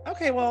of being like,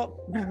 okay, well,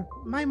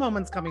 my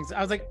moment's coming.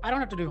 I was like, I don't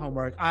have to do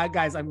homework.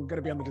 Guys, I'm going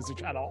to be on the Disney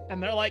Channel.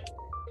 And they're like,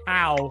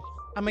 ow.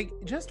 I'm like,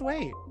 just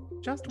wait.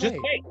 Just wait.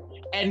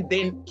 And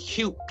then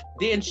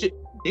didn't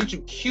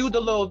you cue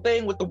the little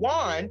thing with the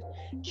wand,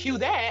 cue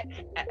that,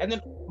 and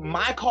then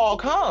my call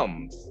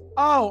comes.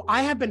 Oh,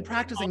 I have been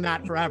practicing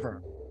that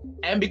forever.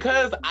 And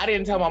because I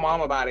didn't tell my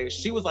mom about it,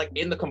 she was like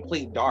in the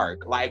complete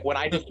dark. Like when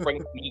I just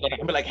bring music on,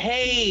 I'd be like,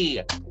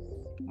 hey,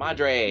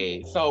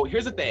 Madre. So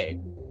here's the thing.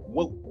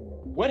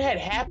 What had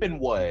happened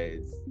was,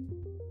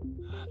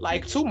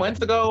 like 2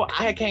 months ago,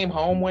 I had came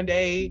home one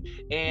day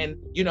and,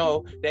 you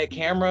know, that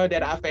camera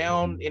that I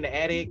found in the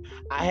attic,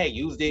 I had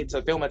used it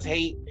to film a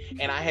tape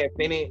and I had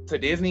sent it to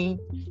Disney.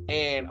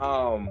 And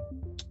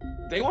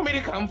they want me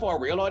to come for a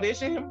real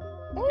audition.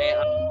 And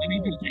they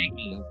need to take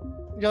me.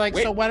 You're like,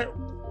 so when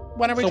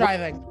are we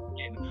driving?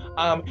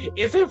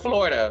 It's in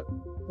Florida.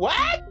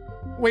 What?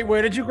 Wait,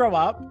 where did you grow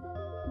up?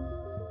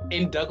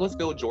 In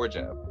Douglasville,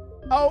 Georgia.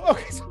 Oh,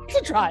 okay, so it's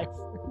a drive.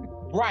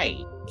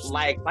 Right.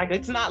 Like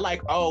it's not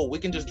like, oh, we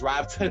can just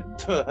drive to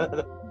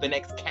the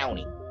next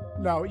county.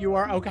 No, you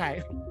are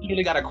okay. You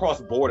really gotta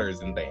cross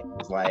borders and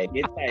things. Like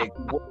it's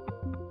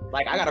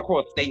like I gotta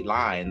cross state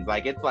lines.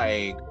 Like it's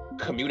like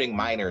commuting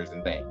minors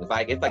and things.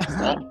 Like it's like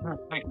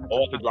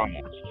all the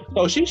drama.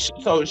 So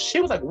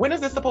she was like, when is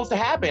this supposed to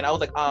happen? I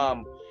was like,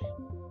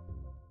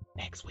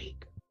 next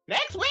week.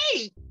 Next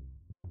week.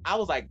 I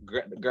was like,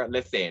 girl,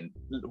 listen,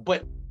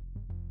 but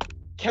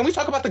can we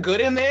talk about the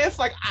good in this?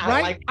 Like,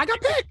 I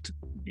got picked.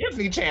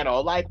 Disney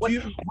Channel. Like, what?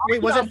 Do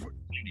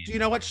you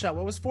know what show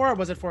it was for? Or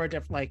was it for a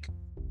different, like?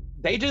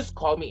 They just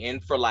called me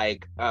in for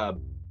like,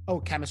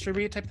 chemistry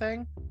read type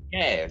thing?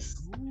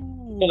 Yes.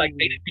 Ooh. So like,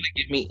 they didn't really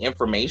give me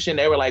information.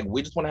 They were like,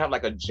 we just want to have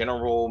like a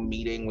general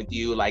meeting with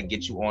you, like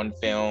get you on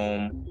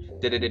film,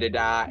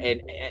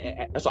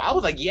 and so I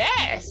was like,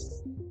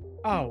 yes.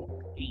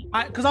 Oh.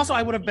 Because also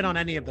I would have been on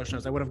any of those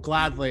shows. I would have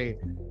gladly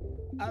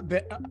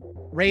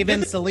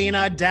Raven,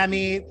 Selena,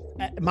 Demi,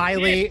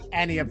 Miley,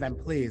 any of them,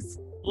 please.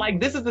 Like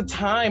this is the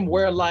time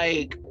where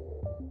like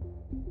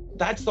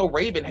That's So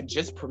Raven had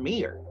just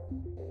premiered.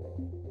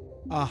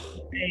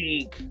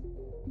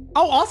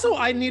 Also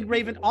I need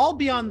Raven. I'll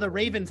be on the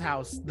Raven's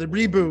House, the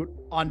reboot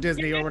on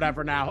Disney or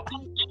whatever now.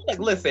 Like,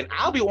 listen,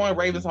 I'll be on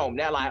Raven's Home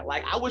now.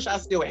 Like I wish I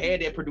still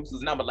had that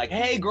producer's number. Like,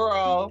 hey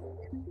girl.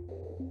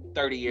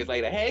 30 years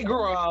later, hey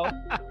girl,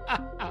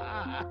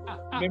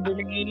 remember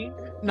me?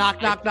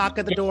 Knock at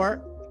the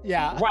door.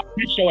 Yeah. Right,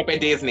 just show up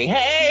at Disney.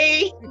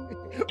 Hey,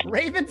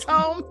 Raven's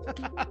home.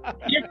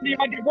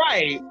 you're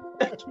right.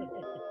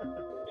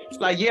 It's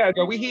like, yeah,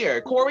 girl, we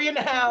here. Corey in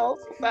the house.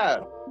 What's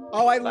up?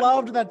 Oh, I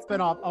loved that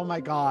spinoff. Oh my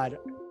God.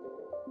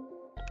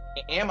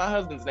 And my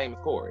husband's name is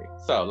Corey.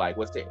 So, like,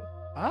 what's the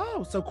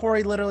Oh, so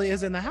Corey literally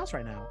is in the house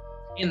right now.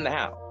 in the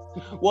house?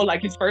 Well,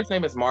 like his first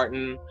name is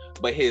Martin,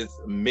 but his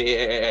middle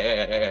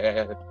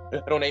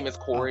name is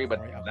Corey, but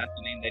Corey, okay. that's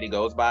the name that he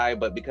goes by.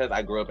 But because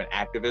I grew up in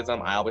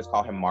activism, I always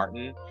call him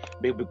Martin.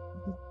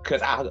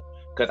 Because I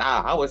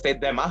always say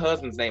that my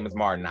husband's name is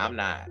Martin. I'm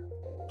not.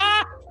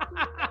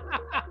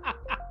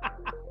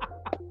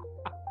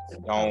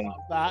 Don't.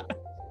 That.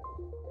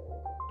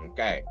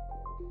 Okay.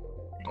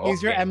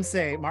 He's your Okay.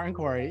 MC, Martin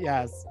Corey.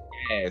 Yes.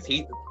 Yes,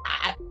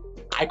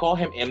 I call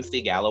him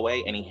MC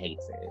Galloway, and he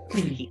hates it.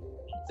 He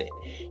hates it.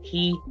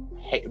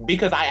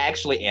 Because I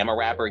actually am a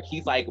rapper.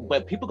 He's like,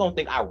 but people gonna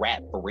think I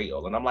rap for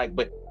real, and I'm like,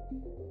 but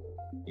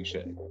you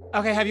should.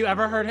 Okay. Have you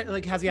ever heard,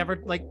 like, has he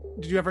ever, like,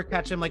 did you ever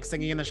catch him, like,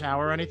 singing in the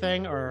shower or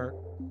anything? Or.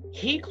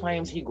 He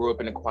claims he grew up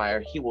in a choir.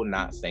 He will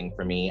not sing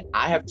for me.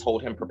 I have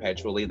told him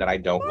perpetually that I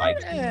don't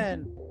like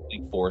him.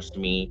 He forced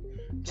me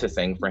to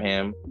sing for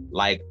him,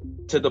 like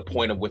to the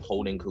point of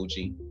withholding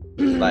coochie.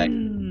 Like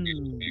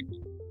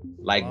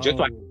just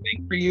like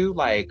sing for you.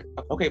 Like,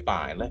 okay,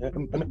 fine. Let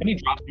me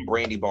drop some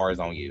brandy bars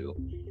on you.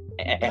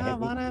 Yeah.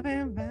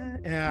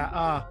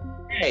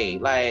 Hey,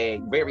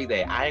 like very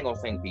that. I ain't gonna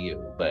sing for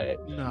you,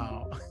 but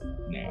No,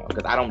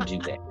 because I don't do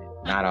that.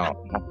 I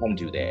don't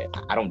do that.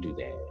 I don't do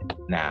that.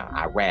 Nah,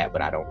 I rap,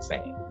 but I don't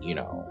sing. You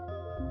know.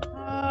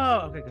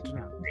 Oh, okay, good to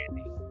know.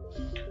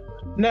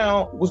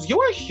 Now, was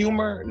your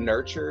humor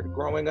nurtured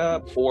growing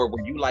up, or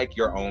were you like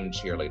your own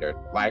cheerleader?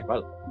 Like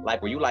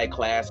were you like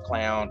class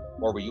clown,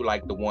 or were you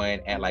like the one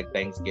at like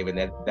Thanksgiving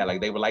that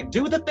like they were like,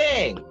 do the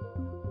thing?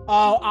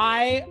 Oh,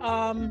 I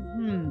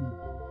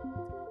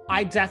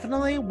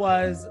definitely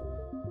was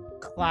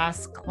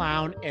class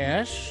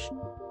clown-ish,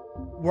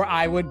 where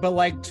I would, but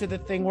like to the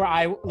thing where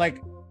I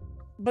like,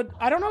 but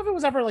I don't know if it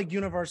was ever like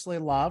universally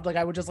loved. Like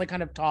I would just like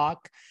kind of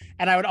talk,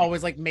 and I would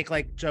always like make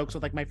like jokes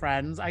with like my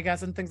friends, I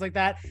guess, and things like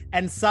that.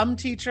 And some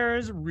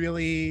teachers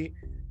really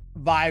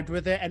vibed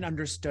with it and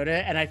understood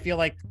it, and I feel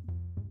like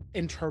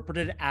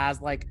interpreted as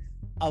like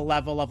a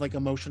level of like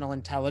emotional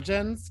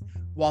intelligence,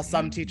 while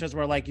some teachers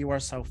were like, you are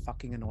so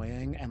fucking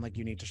annoying and like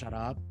you need to shut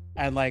up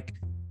and like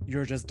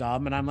you're just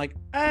dumb. And I'm like,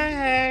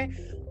 hey.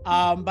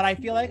 But I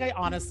feel like I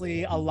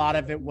honestly, a lot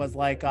of it was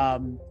like I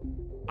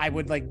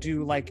would like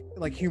do like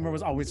humor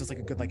was always just like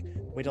a good like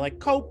way to like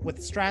cope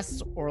with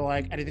stress or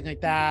like anything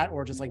like that,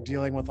 or just like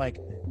dealing with like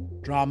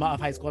drama of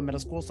high school and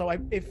middle school. So I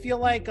feel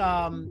like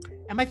and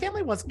my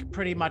family was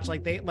pretty much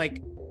like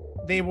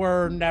they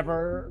were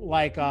never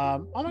like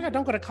oh my God,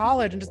 don't go to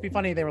college and just be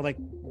funny. They were like,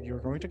 you're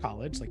going to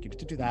college, like you need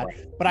to do that.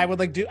 Right. But I would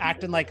like do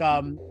act in like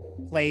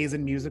plays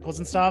and musicals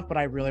and stuff, but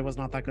I really was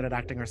not that good at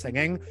acting or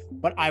singing.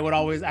 But I would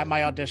always at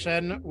my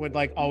audition would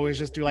like always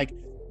just do like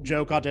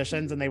joke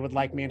auditions, and they would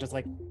like me and just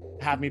like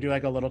have me do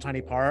like a little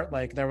tiny part.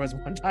 Like there was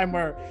one time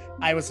where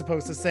I was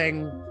supposed to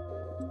sing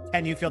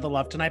Can You Feel the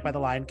Love Tonight by The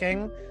Lion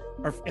King,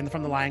 or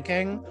from The Lion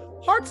King.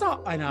 Hard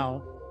song, I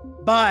know,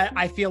 but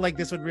I feel like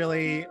this would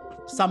really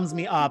sums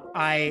me up.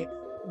 I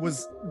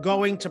was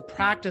going to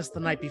practice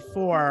the night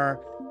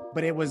before,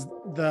 but it was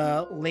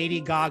the Lady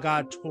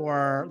Gaga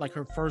tour, like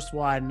her first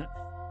one,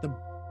 the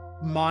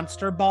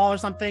Monster Ball or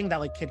something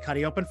that like Kid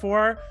Cudi opened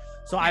for.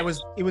 So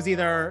it was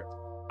either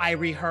I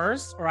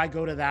rehearse or I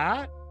go to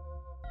that.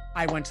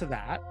 I went to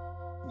that.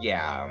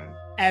 Yeah.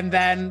 And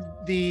then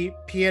the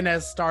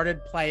pianist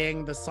started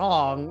playing the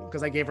song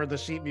because I gave her the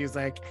sheet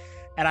music.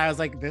 And I was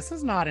like, this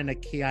is not in a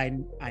key I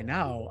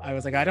know. I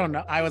was like, I don't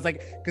know. I was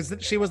like, because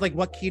she was like,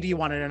 what key do you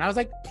want it in? And I was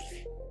like,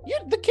 yeah,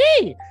 the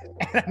key.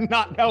 And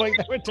not knowing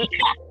that would just...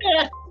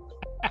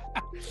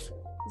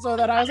 So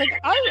then I was like,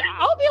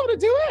 I'll be able to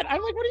do it.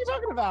 I'm like, what are you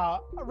talking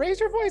about? Raise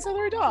your voice,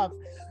 Hilary Duff.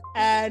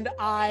 And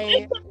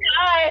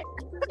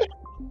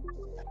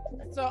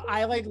so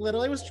I like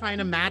literally was trying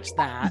to match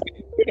that.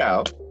 You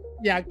know.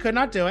 Yeah, could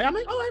not do it. I'm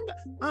like,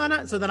 I'm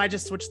not. So then I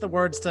just switched the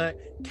words to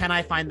 "Can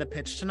I find the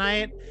pitch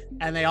tonight?"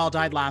 And they all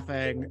died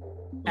laughing.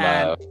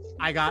 And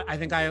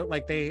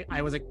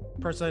I was a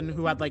person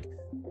who had like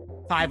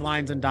 5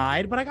 lines and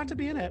died, but I got to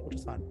be in it, which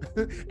is fun.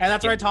 And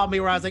that's where it taught me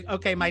where I was like,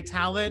 okay, my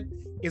talent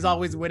is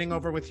always winning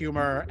over with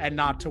humor and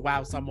not to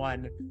wow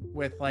someone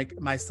with like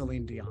my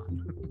Celine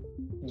Dion.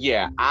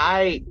 Yeah,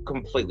 I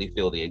completely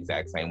feel the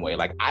exact same way.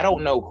 Like, I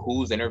don't know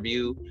whose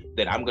interview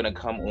that I'm going to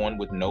come on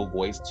with no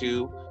voice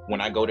to when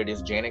I go to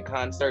this Janet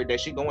concert that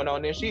she going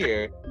on this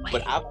year.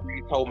 But I've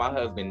already told my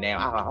husband now,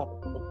 I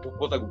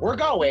was like, we're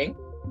going,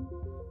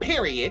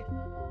 period.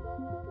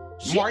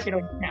 Mark it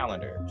on the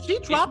calendar. She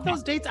dropped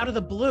those dates out of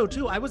the blue,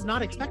 too. I was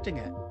not expecting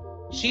it.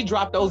 She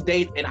dropped those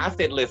dates, and I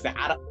said, listen,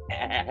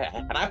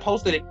 and I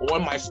posted it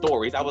on my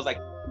stories. I was like,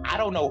 I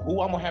don't know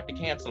who I'm going to have to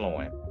cancel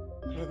on.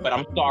 But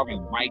I'm sorry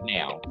right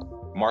now.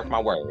 Mark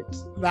my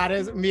words. That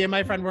is, me and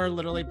my friend were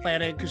literally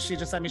planning because she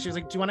just sent me, she was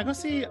like, do you want to go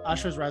see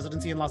Usher's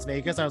residency in Las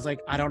Vegas? I was like,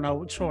 I don't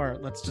know. Sure,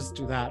 let's just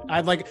do that.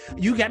 I'd like,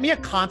 you get me a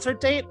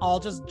concert date, I'll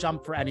just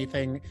jump for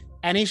anything,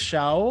 any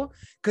show.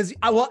 Because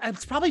well,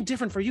 it's probably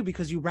different for you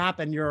because you rap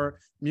and you're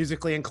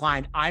musically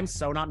inclined. I'm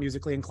so not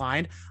musically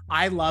inclined.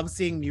 I love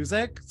seeing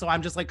music. So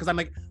I'm just like, because I'm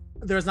like,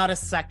 there's not a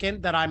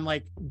second that I'm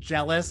like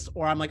jealous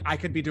or I'm like, I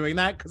could be doing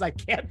that because I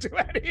can't do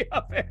any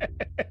of it.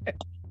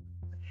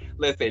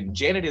 Listen,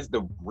 Janet is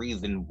the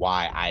reason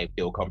why I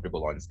feel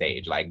comfortable on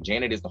stage. Like,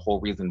 Janet is the whole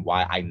reason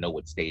why I know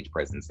what stage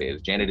presence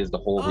is. Janet is the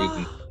whole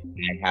reason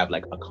I have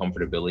like a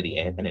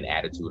comfortability and an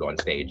attitude on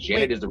stage.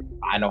 Janet is the reason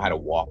I know how to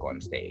walk on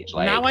stage.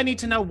 Like, now I need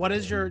to know,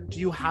 do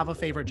you have a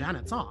favorite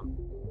Janet song?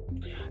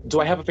 Do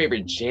I have a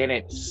favorite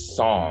Janet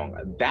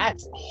song?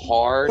 That's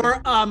hard.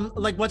 Or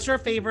like, what's your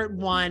favorite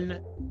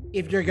one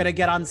if you're gonna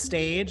get on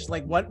stage?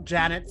 Like, what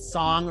Janet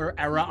song or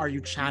era are you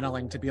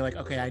channeling to be like,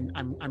 okay,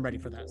 I'm ready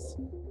for this?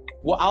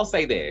 Well, I'll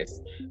say this.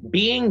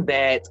 Being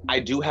that I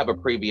do have a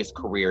previous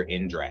career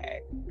in drag,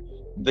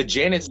 the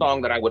Janet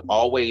song that I would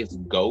always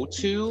go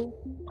to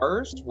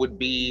first would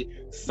be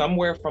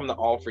Somewhere from the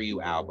All For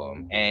You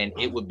album. And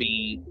it would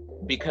be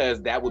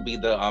because that would be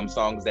the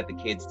songs that the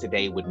kids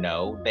today would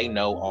know. They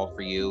know All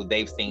For You.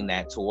 They've seen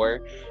that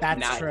tour.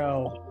 That's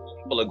true.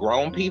 Full of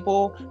grown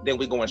people, then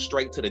we're going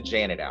straight to the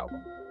Janet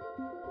album.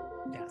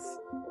 Yes.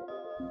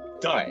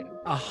 Done.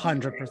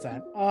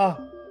 100%. Oh.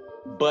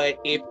 But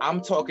if I'm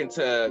talking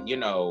to,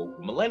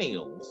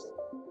 millennials,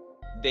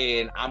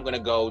 then I'm going to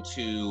go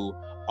to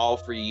All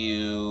For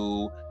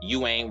You,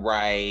 You Ain't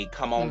Right,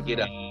 Come On,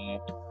 Get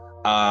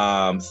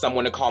Up,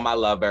 Someone to Call My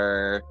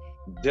Lover,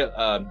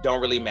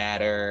 Don't Really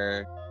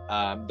Matter,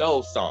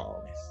 those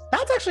songs.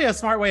 That's actually a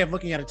smart way of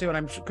looking at it too. And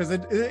I'm because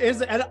it is,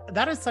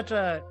 that is such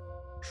a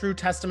true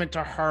testament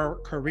to her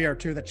career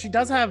too, that she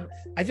does have,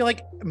 I feel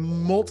like,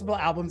 multiple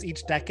albums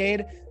each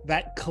decade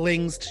that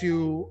clings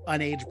to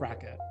an age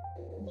bracket.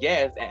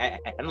 Yes,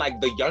 and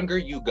like the younger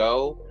you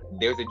go,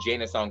 there's a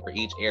Janet song for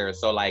each era.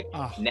 So like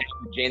now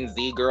Gen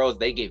Z girls,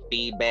 they get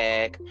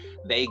Feedback,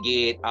 they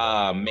get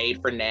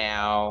Made for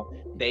Now,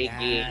 they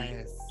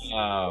get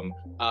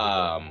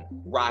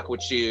Rock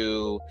With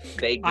You.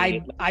 They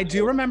get, I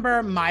do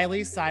remember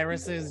Miley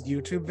Cyrus's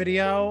YouTube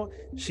video.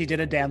 She did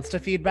a dance to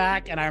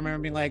Feedback, and I remember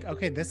being like,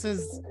 okay,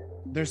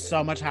 there's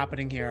so much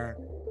happening here.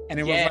 And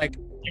it was like,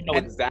 you know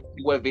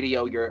exactly what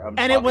video you're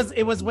and it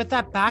was with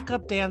that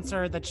backup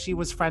dancer that she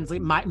was friends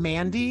with,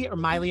 Mandy, or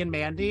Miley and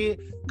Mandy,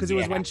 because it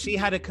was when she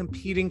had a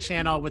competing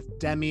channel with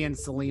Demi and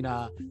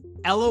Selena.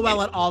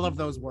 LOL at all of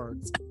those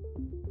words.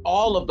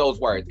 All of those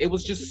words. It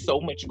was just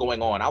so much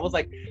going on. I was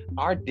like,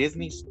 our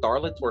Disney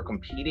starlets were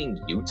competing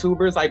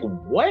YouTubers. Like,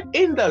 what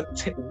in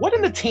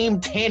the Team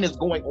 10 is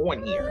going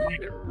on here?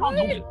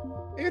 Right.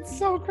 It's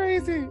so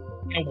crazy.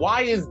 And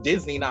why is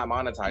Disney not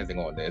monetizing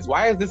on this?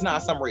 Why is this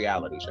not some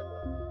reality show?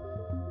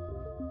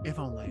 If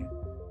only.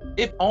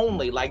 If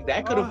only. Like,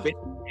 that could have been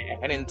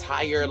an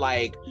entire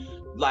like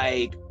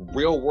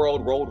real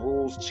world road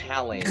rules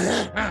challenge.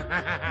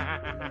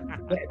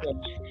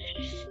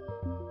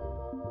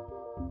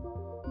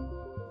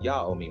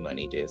 Y'all owe me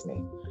money,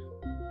 Disney.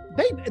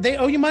 They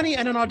owe you money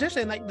and an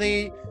audition. Like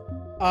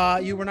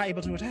you were not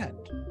able to attend.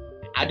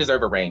 I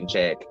deserve a rain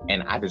check,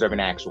 and I deserve an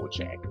actual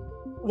check.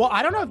 Well,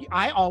 I don't know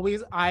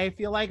if I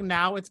feel like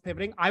now it's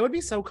pivoting. I would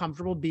be so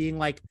comfortable being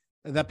like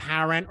the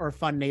parent or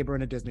fun neighbor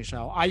in a Disney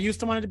show. I used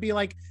to want to be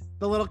like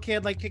the little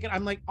kid, like kicking.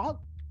 I'm like,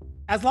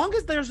 as long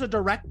as there's a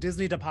direct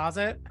Disney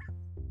deposit.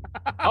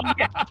 Oh,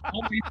 yeah.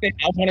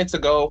 I wanted to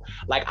go,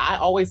 like, I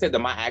always said that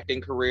my acting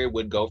career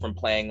would go from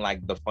playing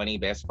like the funny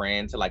best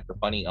friend to like the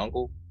funny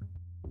uncle.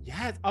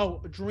 Yes.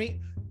 Oh,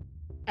 dream.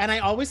 And I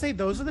always say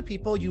those are the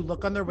people you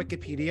look on their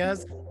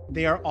Wikipedias.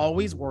 They are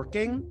always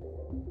working,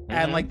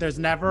 and like there's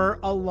never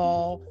a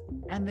lull,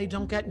 and you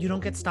don't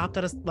get stopped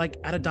at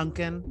a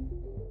Dunkin'.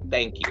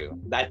 Thank you.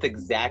 That's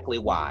exactly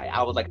why.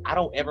 I was like, I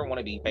don't ever want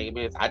to be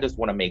famous. I just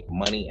want to make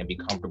money and be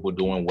comfortable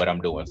doing what I'm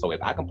doing. So if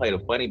I can play the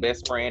funny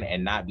best friend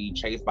and not be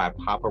chased by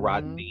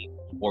paparazzi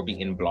or be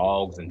in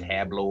blogs and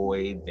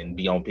tabloids and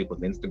be on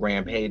people's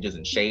Instagram pages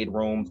and shade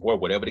rooms or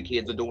whatever the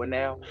kids are doing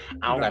now,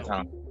 I don't got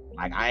time.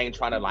 Like, I ain't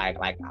trying to like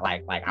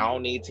I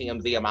don't need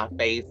TMZ in my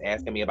face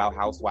asking me about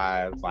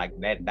housewives. Like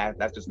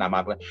that's just not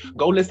my plan.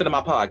 Go listen to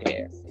my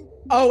podcast.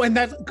 Oh, and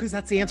that's because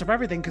that's the answer for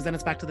everything, because then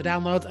it's back to the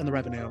downloads and the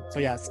revenue. So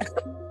yes.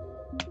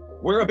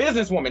 We're a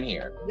businesswoman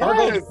here.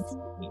 Yes.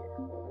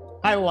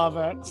 I love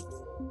it.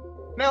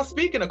 Now,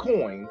 speaking of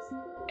coins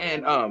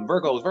and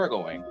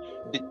Virgoing,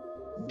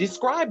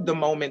 describe the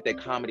moment that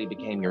comedy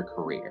became your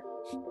career.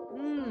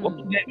 What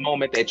was that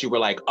moment that you were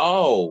like,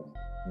 oh,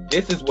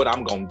 this is what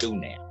I'm going to do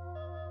now?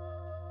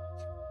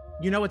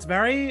 You know, it's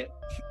very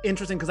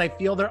interesting because I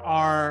feel there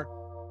are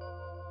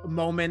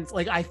moments,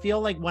 like I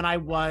feel like when I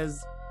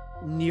was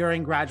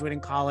nearing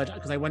graduating college,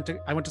 because I went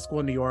to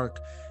school in New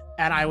York,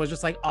 and I was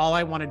just like, all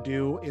I want to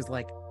do is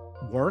like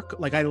work.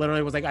 Like I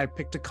literally was like, I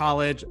picked a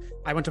college.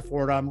 I went to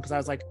Fordham because I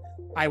was like,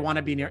 I want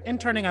to be near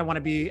interning. I want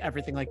to be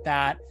everything like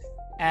that.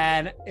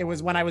 And it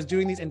was when I was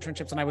doing these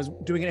internships and I was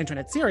doing an intern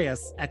at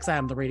Sirius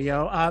XM, the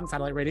radio,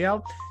 satellite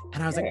radio.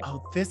 And I was like,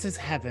 oh, this is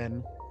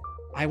heaven.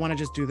 I want to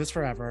just do this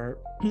forever.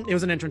 It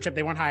was an internship.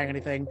 They weren't hiring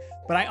anything,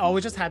 but I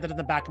always just had that in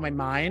the back of my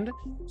mind.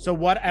 So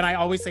and I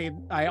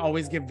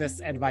always give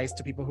this advice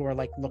to people who are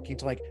like looking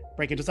to like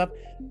break into stuff.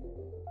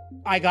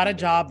 I got a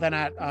job then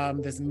at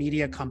this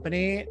media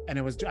company, and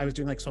I was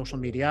doing like social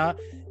media,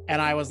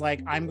 and I was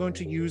like, I'm going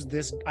to use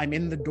this. I'm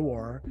in the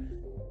door,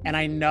 and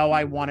I know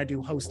I want to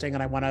do hosting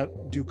and I want to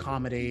do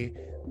comedy.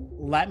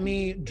 Let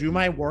me do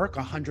my work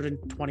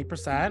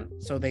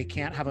 120%, so they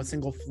can't have a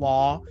single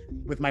flaw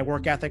with my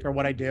work ethic or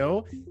what I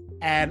do.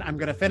 And I'm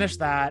going to finish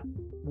that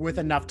with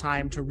enough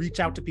time to reach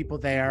out to people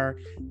there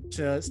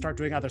to start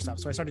doing other stuff.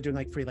 So I started doing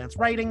like freelance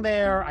writing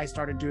there. I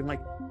started doing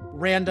like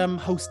random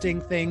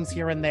hosting things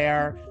here and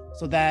there.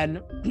 So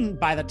then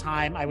by the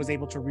time I was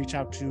able to reach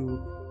out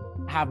to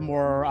have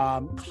more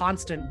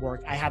constant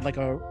work, I had like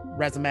a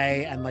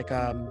resume and like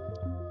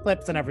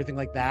clips and everything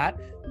like that.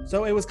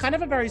 So it was kind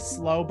of a very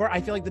slow burn. I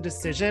feel like the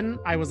decision,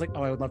 I was like,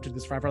 oh, I would love to do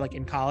this forever, like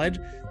in college.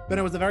 But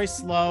it was a very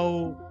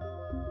slow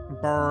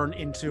burn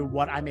into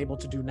what I'm able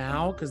to do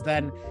now. Because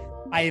then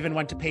I even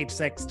went to Page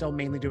Six, still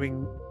mainly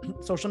doing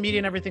social media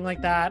and everything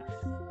like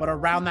that. But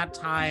around that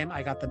time,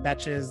 I got the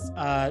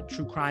Betches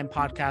true crime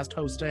podcast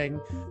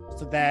hosting.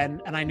 So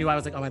then, and I knew I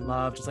was like, oh, I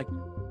love just like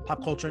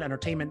pop culture and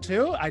entertainment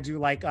too. I do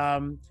like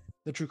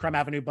the True Crime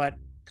Avenue, but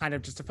kind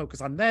of just to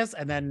focus on this.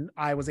 And then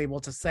I was able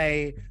to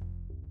say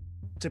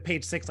to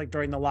Page Six, like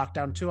during the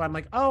lockdown too, I'm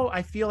like, oh,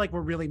 I feel like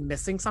we're really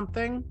missing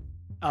something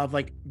of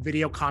like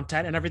video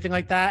content and everything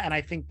like that. And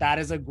I think that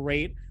is a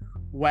great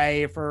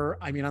way for,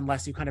 I mean,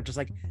 unless you kind of just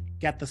like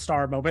get the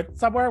star moment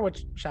somewhere,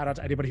 which shout out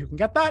to anybody who can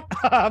get that.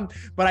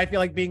 But I feel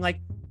like being like,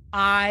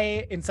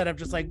 instead of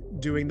just like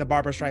doing the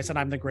Barbra Streisand,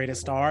 I'm the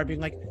greatest star, being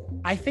like,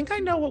 I think I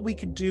know what we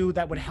could do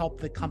that would help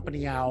the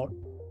company out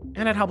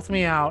and it helps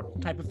me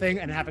out type of thing,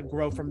 and have it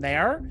grow from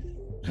there.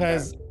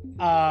 Because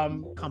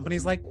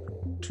companies like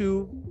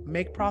to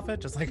make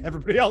profit just like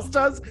everybody else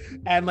does,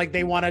 and like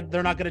they're not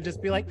going to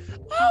just be like,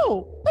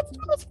 oh, let's do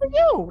this for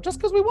you just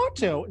because we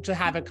want to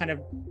have it kind of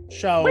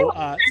show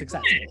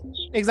success.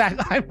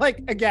 Exactly. I'm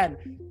like, again,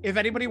 if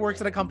anybody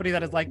works at a company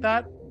that is like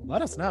that,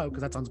 let us know,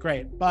 because that sounds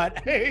great.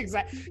 But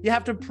you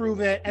have to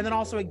prove it, and then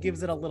also it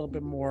gives it a little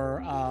bit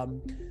more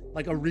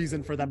like a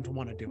reason for them to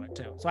want to do it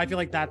too. So I feel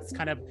like that's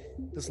kind of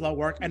the slow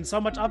work, and so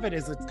much of it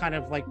is, it's kind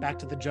of like back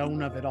to the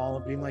Joan of it all,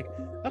 of being like,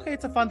 okay,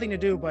 it's a fun thing to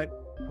do, but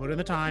put in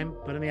the time,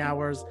 put in the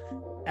hours,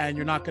 and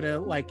you're not gonna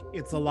like,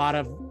 it's a lot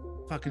of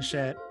fucking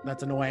shit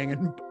that's annoying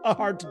and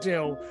hard to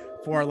do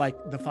for like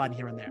the fun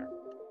here and there.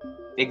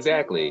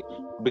 Exactly,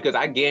 because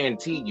I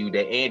guarantee you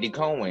that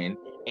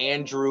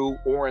Andrew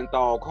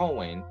Orenthal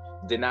Cohen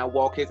did not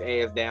walk his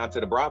ass down to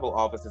the Bravo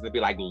offices and be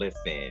like,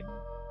 listen.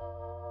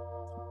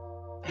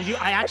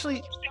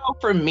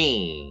 For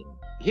me,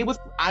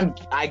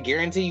 I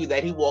guarantee you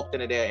that he walked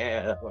into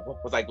there and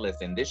was like,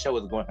 listen, this show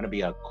is going to be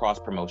a cross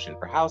promotion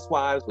for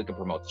Housewives. We can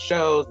promote the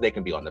shows. They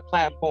can be on the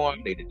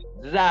platform.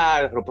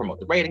 It'll promote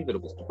the ratings. It'll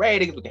boost the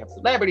ratings. We can have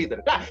celebrities.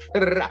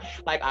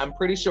 Like, I'm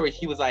pretty sure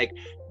he was like,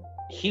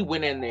 he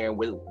went in there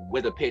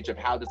with a pitch of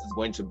how this is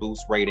going to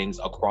boost ratings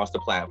across the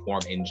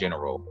platform in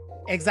general.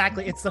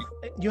 Exactly.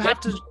 You have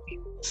to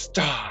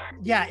star.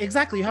 Yeah,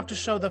 exactly. You have to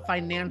show the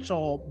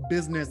financial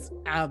business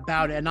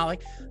about it, and not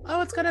like,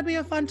 oh, it's gonna be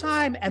a fun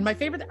time. And my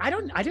favorite,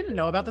 I didn't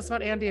know about this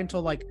about Andy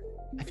until like,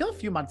 I feel a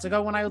few months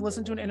ago when I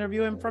listened to an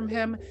interview from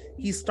him.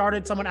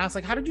 Someone asked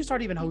like, how did you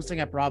start even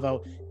hosting at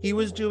Bravo? He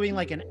was doing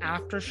like an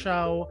after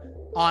show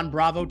on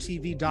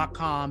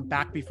BravoTV.com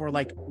back before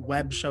like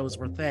web shows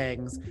were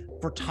things,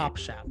 for Top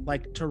Chef,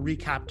 like to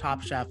recap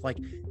Top Chef, like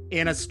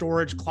in a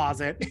storage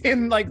closet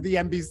in like the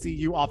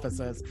NBCU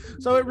offices.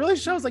 So it really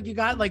shows like you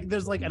got like,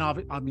 there's like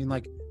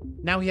like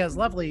now he has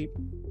lovely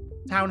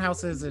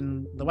townhouses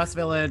in the West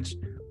Village,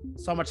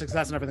 so much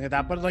success and everything like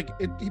that. But like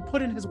he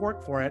put in his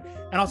work for it.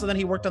 And also then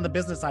he worked on the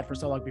business side for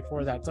so long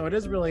before that. So it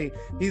is really,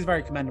 he's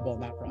very commendable in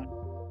that front.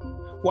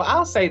 Well,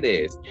 I'll say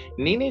this.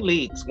 Nene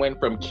Leakes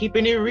went from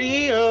keeping it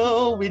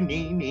real with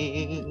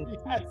Nene.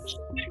 Yes.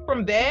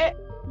 From that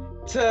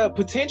to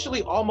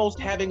potentially almost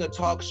having a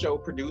talk show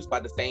produced by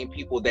the same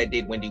people that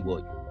did Wendy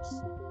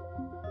Williams.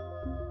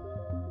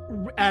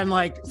 And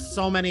like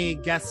so many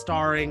guest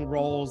starring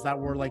roles that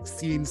were like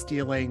scene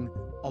stealing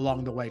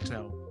along the way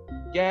too.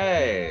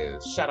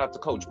 Yes. Shout out to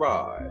Coach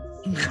Ross.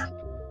 Yes.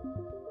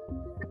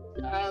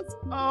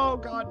 Oh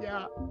God,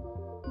 yeah.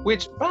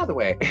 Which, by the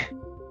way,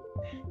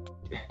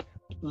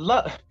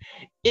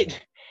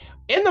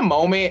 in the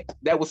moment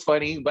that was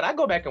funny, but I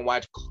go back and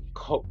watch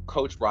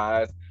Coach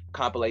Ross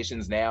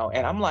compilations now,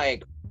 and I'm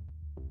like,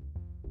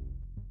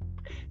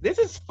 this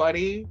is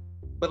funny,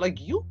 but like,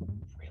 you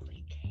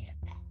really can't.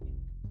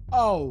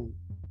 Oh,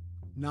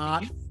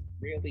 not you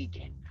really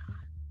can't.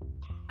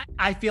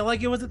 I feel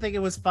like it was a thing.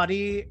 It was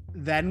funny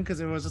then because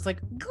it was just like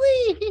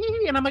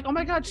Glee, and I'm like, oh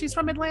my God, she's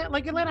from Atlanta,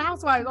 like Atlanta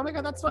Housewives. Oh my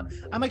God, that's what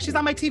I'm like. She's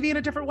on my TV in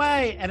a different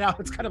way, and now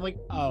it's kind of like,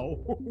 oh.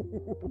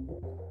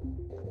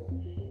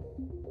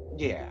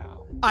 Yeah,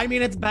 I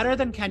mean, it's better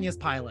than Kenya's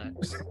pilot.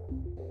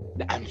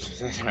 I'm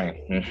just as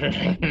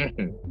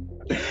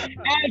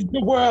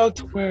the world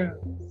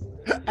twirls.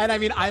 And I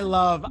mean,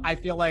 I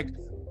feel like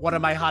one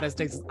of my hottest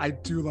takes is I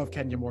do love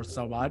Kenya Moore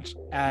so much.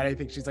 And I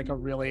think she's like a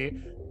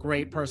really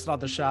great person on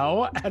the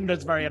show and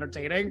it's very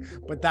entertaining.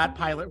 But that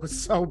pilot was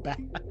so bad.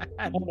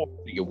 I don't know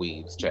your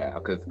weaves,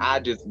 child, because I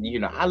just,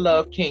 I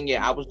love Kenya.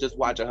 I was just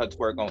watching her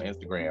twerk on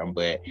Instagram,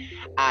 but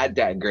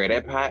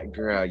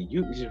girl,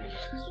 you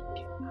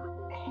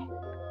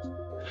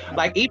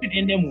like even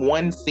in them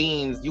one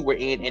scenes you were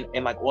in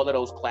like all of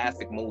those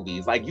classic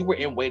movies, like you were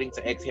in Waiting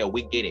to Exhale,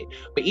 we get it.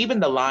 But even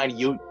the line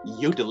you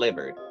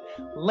delivered,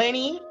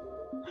 Lenny,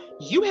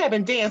 you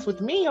haven't danced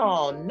with me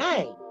all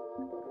night.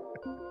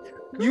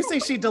 You say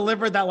she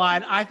delivered that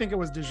line. I think it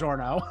was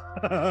DiGiorno.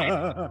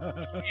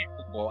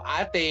 Well,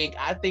 I think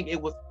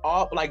it was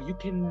all like you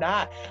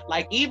cannot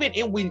like even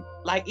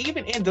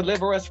in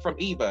Deliver Us from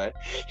Eva.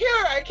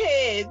 Here are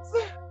kids.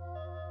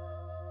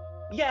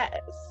 Yes.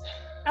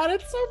 And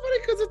it's so funny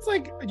because it's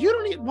like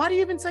why do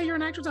you even say you're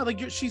an actress now?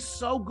 Like she's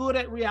so good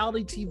at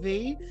reality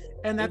TV,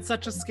 and that's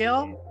such a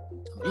skill.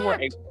 You are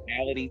a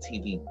reality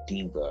TV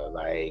diva.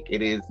 Like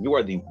it is, you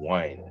are the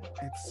one.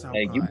 It's so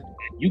like good.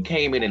 You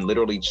came in and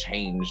literally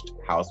changed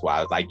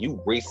Housewives. Like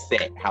you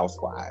reset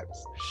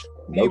Housewives.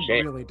 No,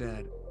 you really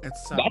did.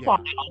 It's so. That's why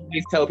I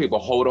always tell people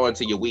hold on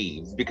to your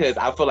weaves, because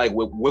I feel like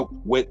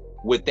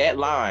with that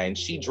line,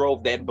 she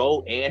drove that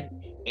boat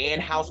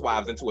and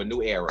Housewives into a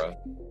new era.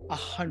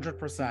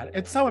 100%.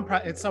 It's so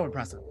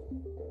impressive.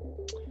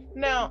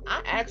 Now,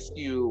 I asked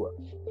you,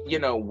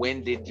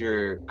 when did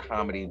your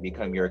comedy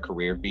become your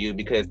career for you?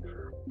 Because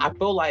I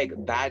feel like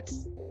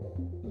that's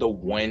the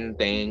one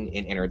thing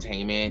in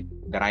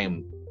entertainment that I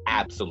am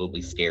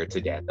absolutely scared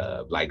to death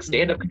of. Like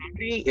stand-up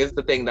comedy is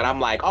the thing that I'm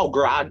like, oh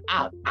girl,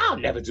 I'll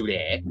never do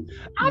that.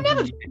 I'll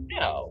never do that.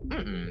 No,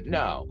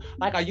 no.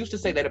 Like I used to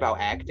say that about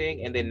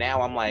acting, and then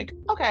now I'm like,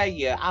 okay,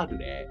 yeah, I'll do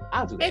that.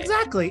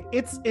 Exactly.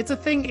 It's a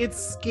thing. It's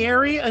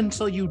scary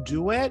until you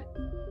do it,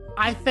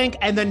 I think,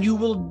 and then you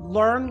will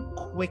learn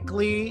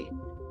quickly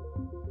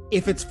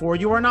if it's for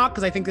you or not.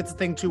 Because I think it's a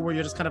thing too where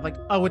you're just kind of like,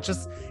 oh, it's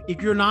just,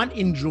 if you're not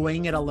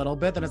enjoying it a little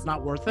bit, then it's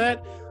not worth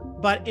it.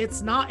 But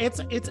it's not.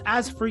 It's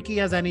as freaky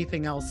as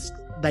anything else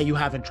that you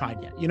haven't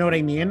tried yet. You know what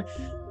I mean?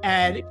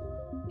 And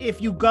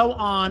if you go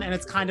on, and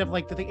it's kind of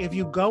like the thing, if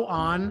you go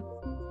on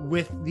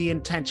with the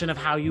intention of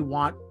how you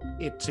want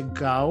it to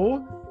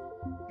go,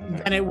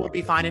 then it will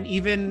be fine. And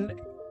even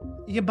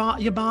you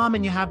bomb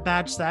and you have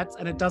bad sets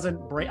and it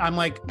doesn't break, I'm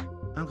like,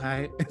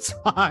 okay, it's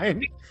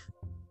fine.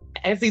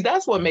 And see,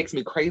 that's what makes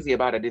me crazy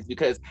about it, is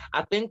because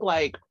I think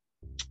like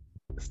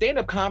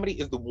stand-up comedy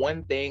is the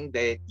one thing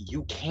that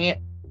you can't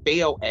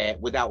fail at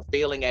without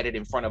failing at it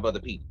in front of other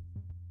people,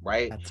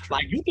 right?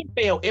 Like you can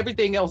fail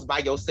everything else by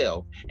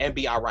yourself and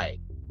be all right,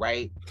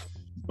 right?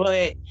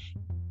 But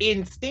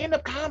in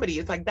stand-up comedy,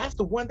 it's like that's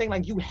the one thing,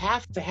 like you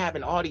have to have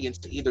an audience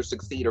to either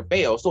succeed or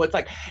fail. So it's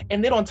like,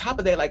 and then on top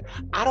of that, like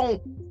I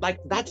don't like,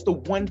 that's the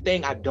one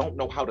thing I don't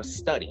know how to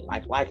study.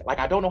 Like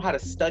I don't know how to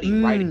study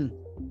writing,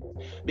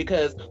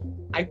 because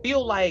I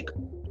feel like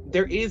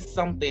there is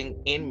something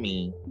in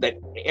me that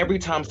every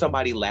time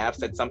somebody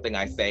laughs at something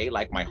I say,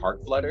 like my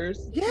heart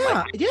flutters.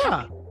 Yeah,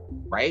 yeah.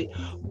 Right?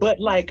 But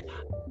like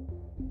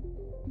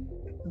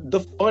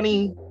the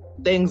funny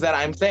things that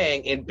I'm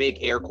saying in big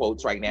air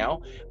quotes right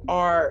now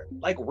are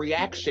like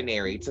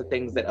reactionary to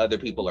things that other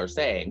people are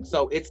saying.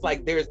 So it's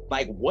like, there's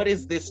like, what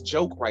is this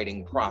joke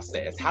writing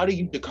process? How do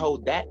you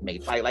decode that,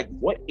 mate? Like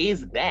what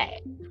is that?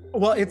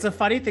 Well, it's a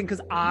funny thing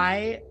because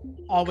I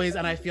always,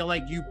 and I feel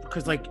like you,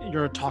 because like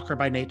you're a talker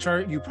by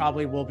nature, you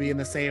probably will be in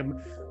the same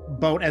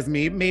boat as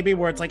me, maybe,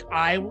 where it's like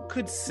I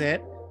could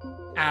sit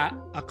at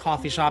a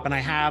coffee shop and I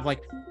have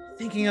like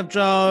thinking of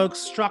jokes,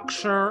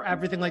 structure,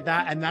 everything like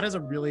that. And that is a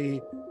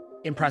really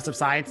impressive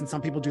science. And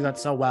some people do that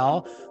so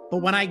well. But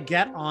when I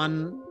get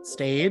on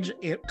stage,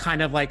 it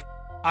kind of like,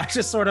 I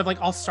just sort of like,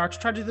 I'll start to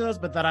try to do those,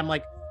 but then I'm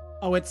like,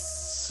 oh, it's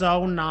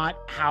so not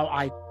how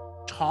I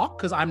talk.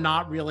 Cause I'm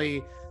not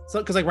really,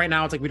 so, cause like right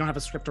now it's like, we don't have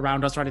a script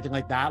around us or anything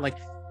like that. Like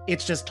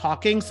it's just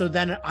talking. So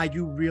then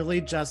you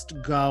really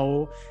just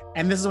go,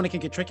 and this is when it can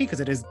get tricky because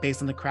it is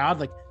based on the crowd.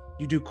 Like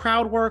you do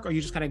crowd work, or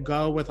you just kind of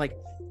go with like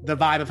the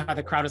vibe of how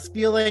the crowd is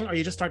feeling, or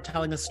you just start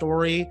telling a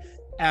story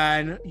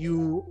and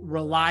you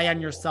rely on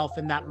yourself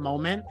in that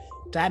moment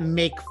to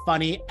make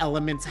funny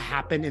elements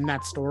happen in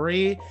that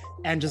story,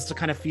 and just to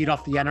kind of feed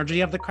off the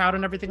energy of the crowd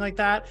and everything like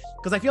that.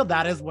 Because I feel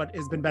that is what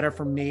has been better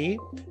for me,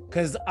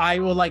 because I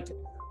will like,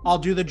 I'll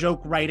do the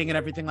joke writing and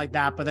everything like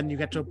that, but then you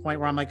get to a point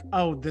where I'm like,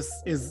 oh, this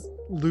is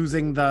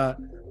losing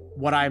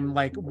what I'm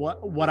like,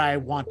 what I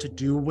want to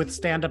do with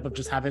stand-up, of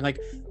just having like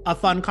a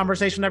fun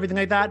conversation and everything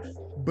like that.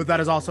 But that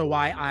is also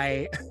why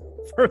I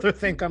further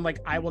think I'm like,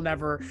 I will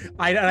never,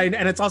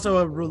 and it's also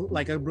a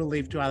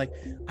relief too.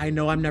 I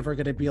know I'm never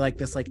going to be like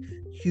this like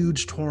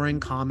huge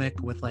touring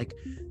comic with like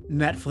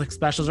Netflix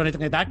specials or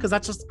anything like that, because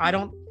that's just, I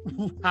don't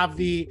have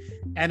the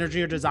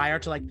energy or desire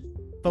to like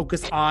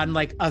focus on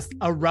like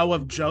a row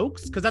of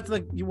jokes, because that's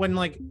like when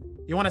like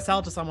you want to sell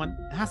it to someone,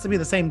 it has to be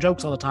the same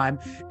jokes all the time.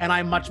 And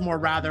I much more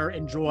rather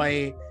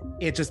enjoy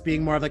it just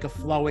being more of like a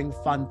flowing,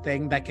 fun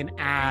thing that can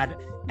add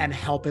and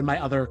help in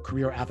my other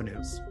career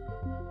avenues.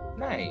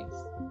 Nice.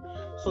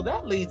 So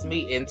that leads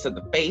me into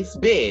the face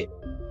bit.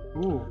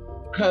 Ooh.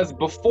 Because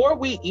before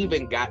we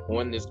even got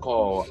on this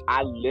call,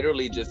 I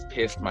literally just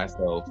pissed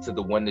myself to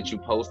the one that you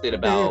posted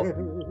about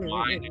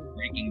wine and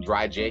drinking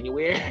dry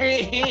January.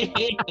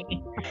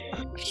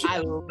 I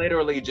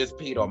literally just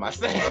peed on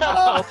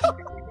myself.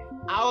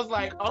 I was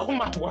like, oh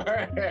my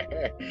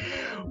word,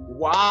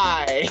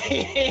 why?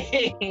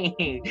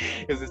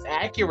 Is this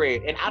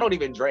accurate? And I don't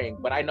even drink,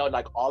 but I know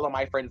like all of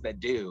my friends that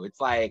do. It's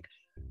like,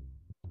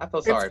 I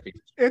feel sorry for you.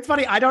 It's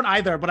funny, I don't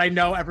either, but I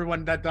know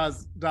everyone that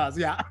does,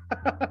 yeah.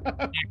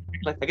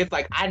 Like it's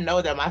like, I know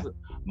that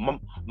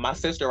my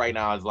sister right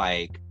now is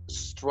like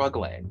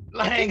struggling.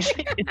 Like,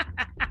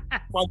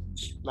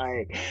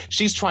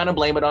 she's trying to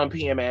blame it on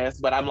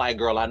PMS, but I'm like,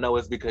 girl, I know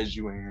it's because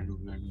you ain't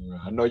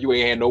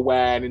had no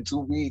wine in 2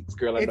 weeks,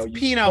 girl. I know it's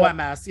Pinot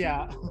MS,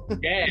 yeah.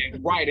 Yeah,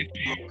 right.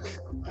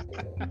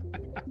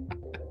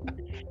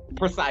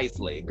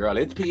 Precisely, girl.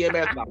 It's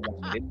PMS.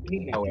 It's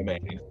Pinot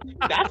MS.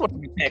 That's what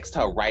we text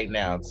her right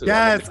now, too.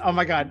 Yes. Oh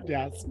my God.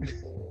 Yes.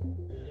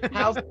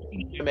 How's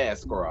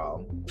PMS,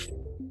 girl?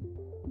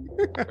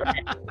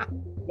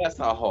 Bless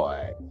her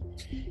heart.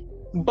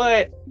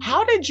 But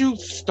how did you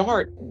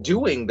start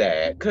doing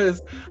that?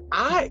 Because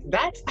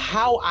that's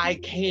how I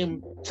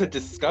came to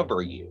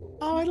discover you.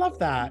 Oh, I love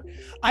that.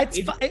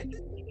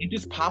 It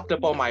just popped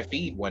up on my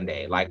feed one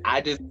day. Like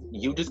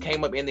you just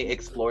came up in the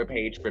explore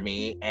page for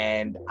me,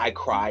 and I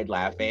cried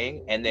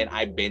laughing, and then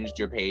I binged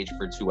your page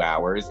for 2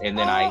 hours, and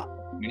then I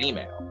an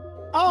email.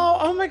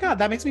 Oh my God,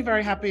 that makes me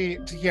very happy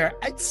to hear.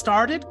 It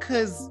started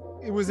because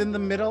it was in the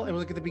middle. It was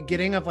like at the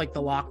beginning of like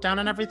the lockdown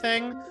and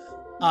everything,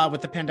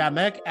 with the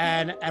pandemic,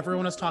 and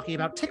everyone was talking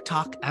about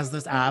TikTok as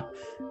this app.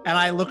 And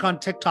I look on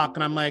TikTok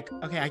and I'm like,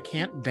 okay, I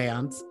can't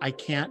dance. I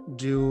can't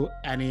do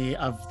any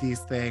of these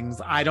things.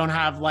 I don't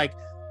have like,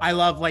 I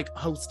love like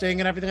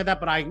hosting and everything like that,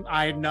 but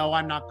I know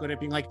I'm not good at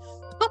being like,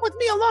 come with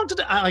me along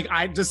today.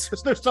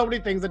 There's so many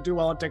things that do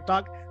well on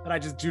TikTok that I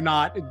just do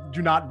not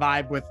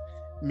vibe with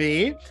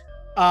me.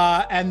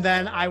 And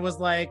then I was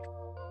like,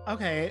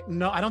 okay,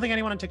 no, I don't think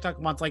anyone on TikTok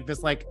wants like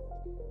this, like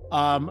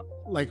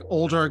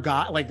older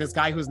guy, like this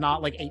guy who's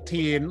not like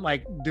 18,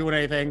 like doing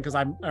anything, because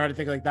I'm already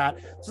thinking like that.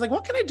 So it's like,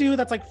 what can I do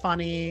that's like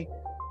funny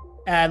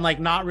and like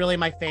not really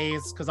my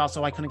face? Because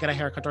also I couldn't get a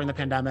haircut during the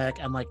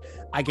pandemic, and like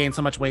I gained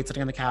so much weight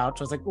sitting on the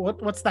couch. I was like,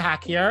 what's the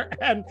hack here?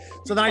 And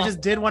so then I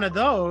just did one of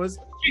those,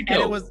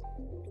 and it was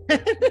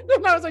and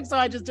I was like, so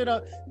I just did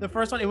the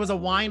first one. It was a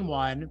wine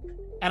one,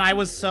 and I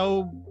was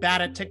so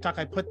bad at TikTok,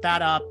 I put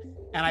that up,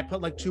 and I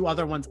put like 2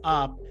 other ones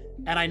up,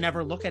 and I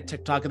never look at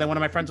TikTok. And then one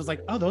of my friends was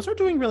like, oh, those are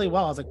doing really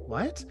well. I was like,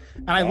 what?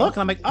 And I look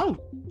and I'm like, oh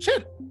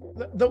shit.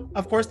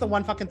 Of course, the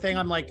one fucking thing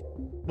I'm like,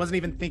 wasn't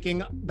even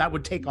thinking that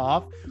would took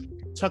off.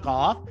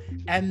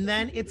 And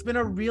then it's been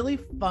a really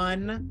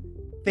fun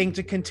thing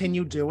to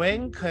continue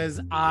doing,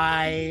 because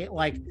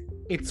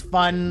it's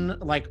fun,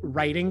 like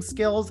writing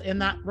skills in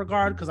that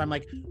regard. Cause I'm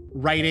like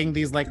writing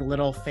these like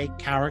little fake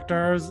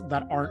characters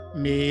that aren't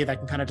me, that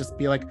can kind of just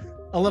be like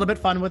a little bit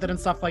fun with it and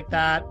stuff like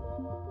that.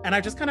 And I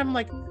just kind of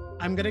like,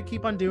 I'm gonna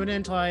keep on doing it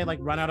until I like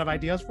run out of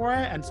ideas for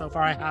it, and so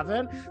far I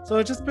haven't. So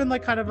it's just been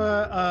like kind of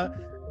a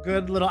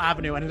good little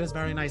avenue, and it is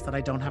very nice that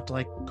I don't have to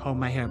like comb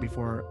my hair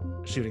before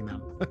shooting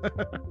them.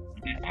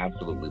 I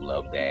absolutely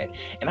love that,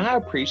 and I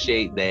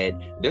appreciate that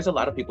there's a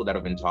lot of people that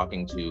I've been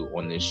talking to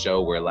on this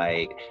show where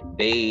like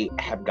they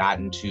have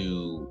gotten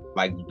to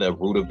like the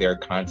root of their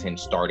content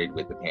started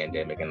with the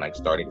pandemic and like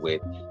started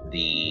with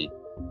the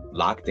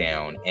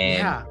lockdown, and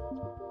yeah.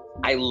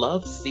 I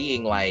love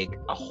seeing like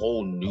a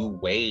whole new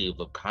wave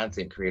of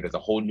content creators, a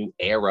whole new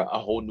era, a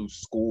whole new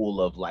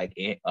school of like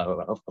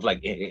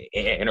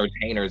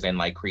entertainers and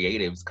like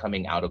creatives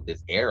coming out of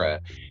this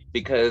era,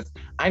 because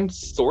I'm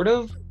sort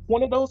of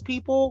one of those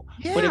people,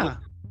 but it was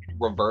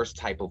reverse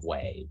type of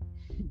way.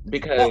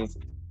 Because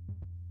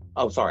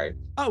sorry.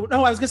 Oh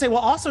no, I was gonna say, well,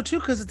 also too,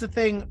 because it's a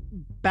thing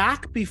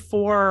back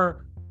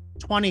before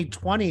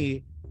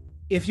 2020.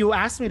 If you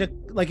asked me to,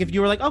 like, if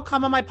you were like, oh,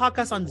 come on my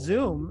podcast on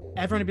Zoom,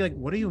 everyone would be like,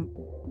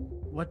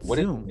 what's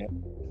Zoom?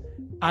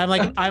 I'm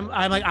like,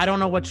 I don't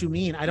know what you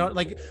mean. I don't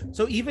like,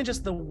 so even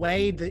just the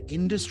way the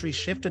industry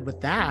shifted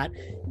with that,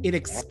 it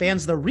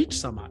expands the reach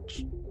so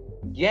much.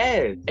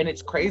 Yes. And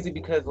it's crazy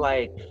because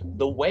like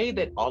the way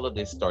that all of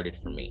this started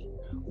for me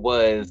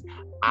was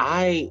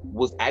I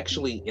was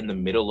actually in the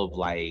middle of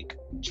like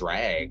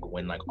drag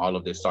when like all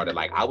of this started.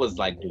 Like I was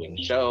like doing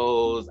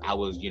shows, I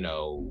was,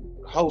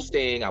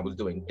 hosting, I was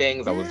doing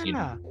things, I was,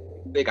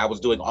 I was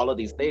doing all of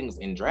these things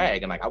in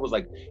drag, and like I was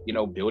like,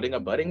 building a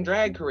budding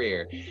drag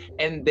career.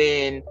 And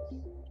then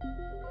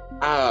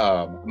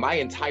my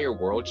entire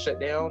world shut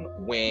down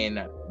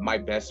when my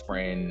best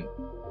friend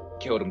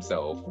killed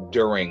himself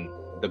during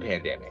the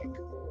pandemic.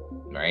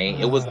 Right?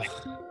 It was like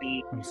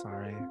I'm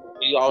sorry.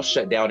 We all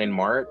shut down in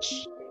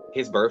March.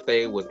 His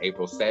birthday was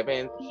April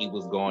 7th. He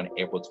was gone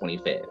April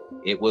 25th.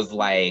 It was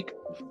like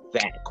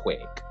that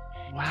quick.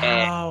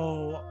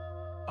 Wow.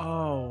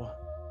 Oh.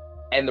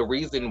 And the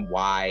reason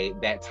why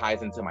that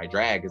ties into my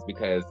drag is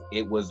because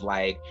it was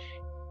like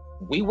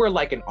we were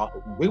like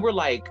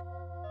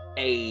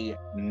a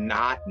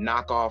not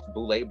knockoff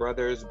Boulay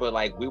Brothers, but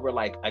like we were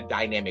like a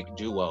dynamic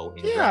duo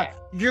in drag.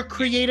 Your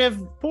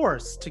creative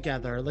force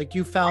together. Like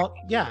you felt,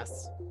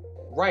 yes.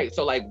 Right.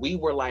 So like we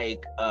were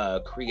like a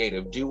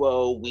creative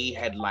duo. We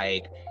had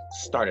like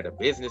started a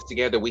business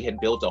together. We had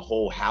built a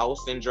whole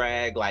house in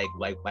drag. Like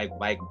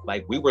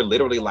we were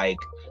literally like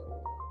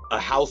a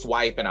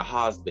housewife and a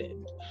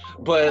husband.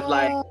 But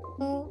like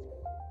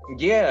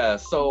yeah,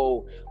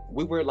 so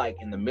we were like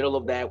in the middle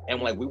of that,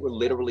 and like we were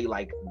literally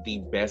like the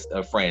best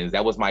of friends.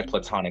 That was my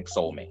platonic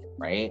soulmate,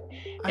 right?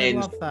 I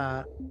love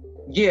that.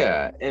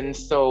 Yeah, and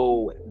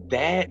so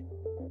that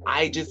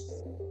I just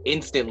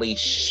instantly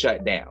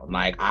shut down.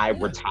 Like I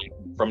retired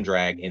from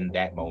drag in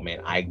that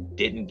moment. I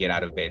didn't get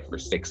out of bed for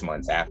 6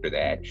 months after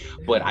that,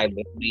 but I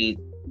literally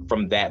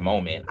from that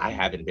moment I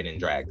haven't been in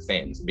drag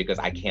since, because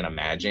I can't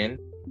imagine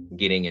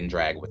getting in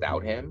drag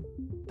without him.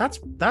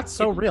 That's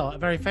so real.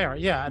 Very fair.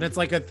 Yeah, and it's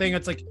like a thing.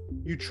 It's like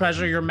you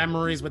treasure your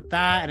memories with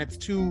that, and it's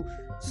too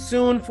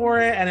soon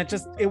for it, and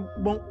it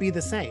won't be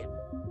the same.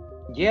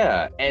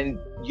 Yeah, and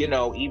you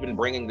know, even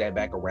bringing that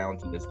back around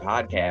to this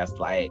podcast,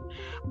 like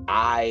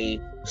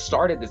I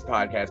started this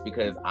podcast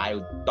because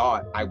I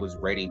thought I was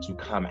ready to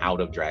come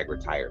out of drag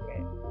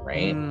retirement,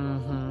 right?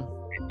 Mm-hmm.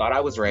 I thought I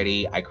was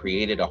ready. I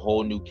created a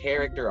whole new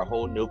character, a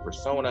whole new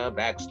persona,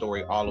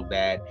 backstory, all of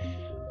that,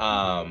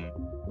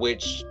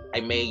 which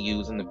I may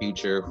use in the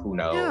future. Who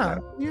knows?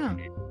 Yeah.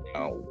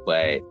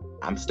 But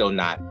I'm still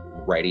not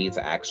ready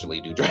to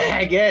actually do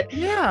drag yet.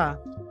 Yeah.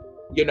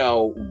 You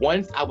know,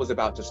 once I was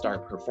about to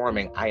start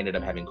performing, I ended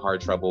up having car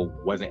trouble,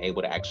 wasn't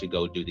able to actually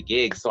go do the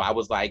gig. So I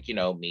was like, you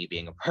know, me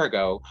being a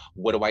Virgo,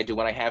 what do I do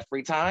when I have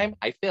free time?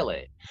 I fill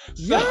it.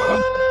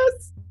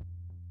 Yes!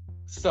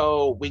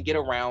 So we get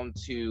around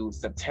to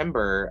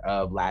September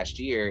of last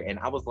year, and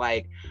I was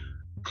like,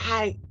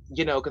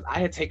 because I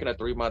had taken a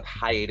 3-month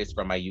hiatus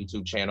from my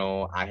YouTube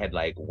channel. I had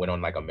like went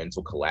on like a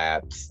mental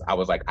collapse. I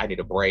was like, I need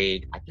a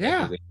break. I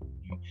can't do this.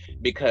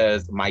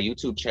 Because my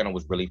YouTube channel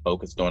was really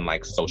focused on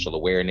like social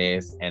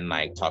awareness and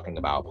like talking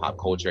about pop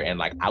culture. And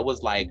like, I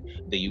was like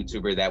the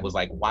YouTuber that was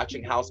like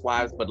watching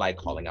Housewives, but like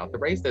calling out the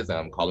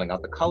racism, calling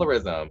out the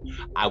colorism.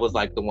 I was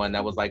like the one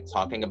that was like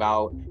talking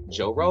about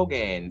Joe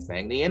Rogan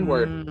saying the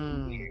N-word.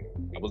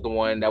 I was the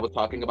one that was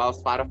talking about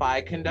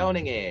Spotify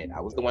condoning it.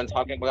 I was the one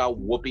talking about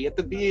Whoopi at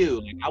The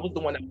View. Like, I was the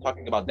one that was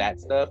talking about that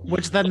stuff.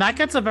 Which then that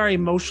gets a very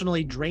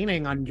emotionally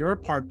draining on your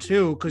part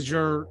too, because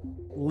you're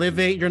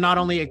not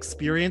only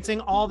experiencing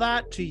all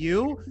that to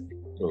you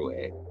through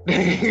it.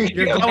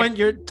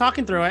 you're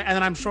talking through it, and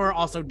then I'm sure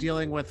also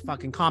dealing with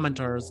fucking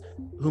commenters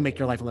who make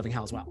your life a living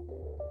hell as well.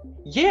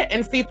 Yeah,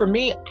 and see, for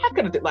me, I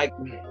could have like,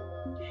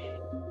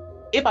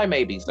 if I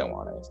may be so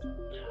honest,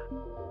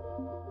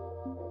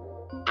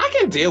 I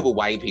can deal with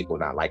white people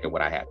not liking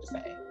what I have to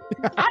say.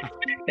 I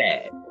get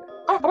that.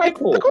 All right,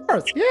 cool. Of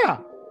course, yeah.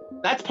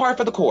 That's par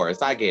for the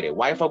course. I get it.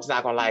 White folks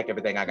not gonna like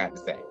everything I got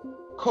to say.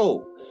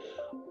 Cool.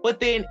 But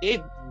then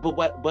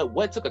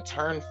what took a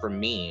turn for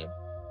me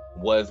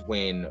was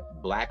when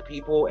Black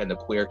people and the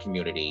queer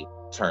community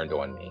turned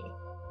on me.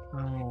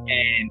 Oh.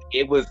 And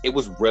it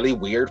was really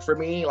weird for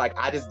me. Like,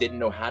 I just didn't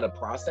know how to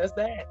process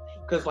that.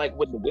 Because like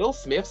when the Will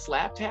Smith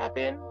slap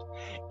happened,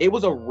 it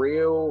was a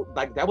real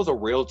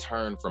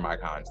turn for my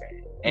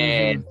content.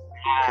 And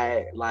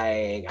I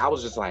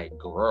was just like,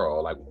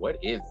 girl, like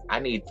I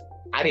need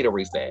a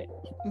reset.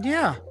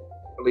 Yeah.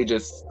 Really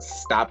just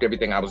stopped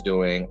everything I was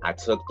doing. I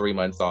took 3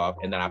 months off,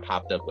 and then I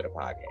popped up with a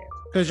podcast.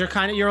 Because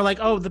you're like,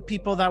 oh, the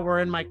people that were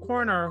in my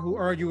corner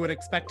or you would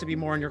expect to be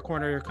more in your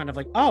corner, you're kind of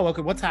like, oh,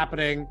 okay, what's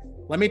happening?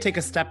 Let me take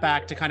a step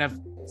back to kind of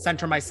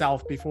center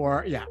myself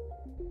before,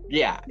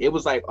 Yeah, it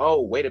was like,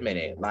 oh, wait a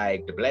minute.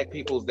 Like the Black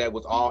peoples that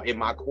was all in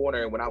my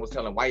corner when I was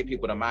telling white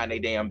people to mind their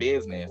damn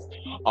business,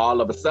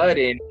 all of a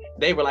sudden,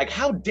 they were like,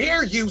 how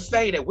dare you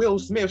say that Will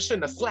Smith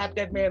shouldn't have slapped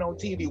that man on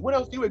TV? What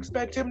else do you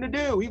expect him to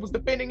do? He was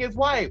defending his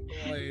wife.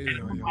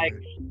 Like,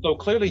 so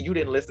clearly you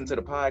didn't listen to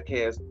the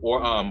podcast,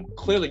 or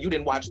clearly you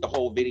didn't watch the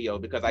whole video,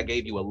 because I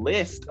gave you a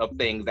list of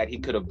things that he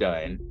could have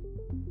done.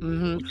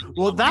 Mm-hmm.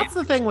 Well, that's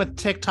the thing with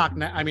TikTok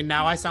now. I mean,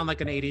 now I sound like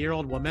an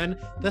 80-year-old woman.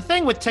 The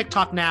thing with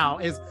TikTok now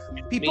is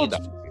people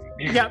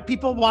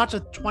watch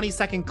a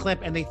 20-second clip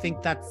and they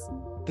think that's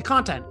the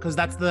content because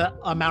that's the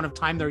amount of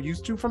time they're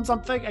used to from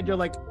something, and you're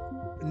like,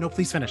 no,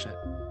 please finish it.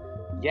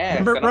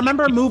 Yeah.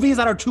 Remember movies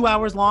that are 2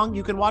 hours long?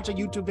 You can watch a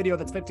YouTube video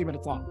that's 15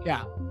 minutes long.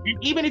 Yeah.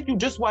 Even if you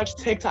just watch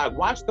TikTok,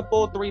 watch the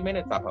full 3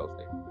 minutes I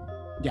posted.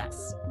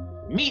 Yes.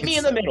 Meet me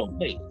in the middle,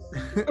 please.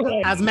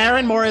 As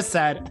Maren Morris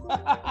said.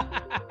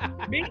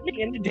 Meet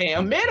me in the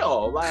damn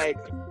middle. Like,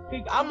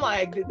 I'm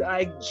like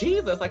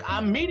Jesus. Like,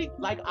 I'm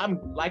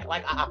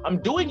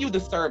doing you the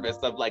service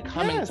of like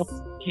coming to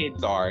where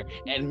kids are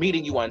and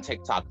meeting you on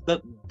TikTok.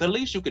 The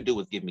least you could do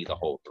is give me the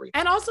whole 3.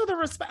 And also the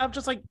respect of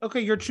just like, okay,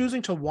 you're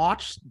choosing to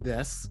watch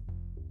this.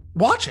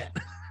 Watch it.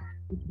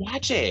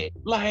 Watch it.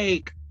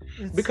 Like,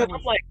 It's Because so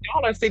I'm like,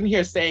 y'all are sitting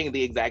here saying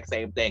the exact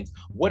same things.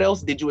 What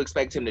else did you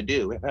expect him to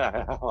do?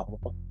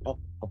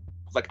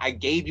 Like, I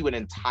gave you an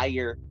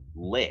entire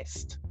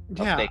list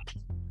of yeah. things.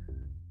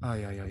 Oh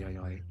yeah.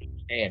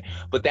 And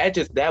but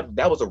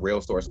that was a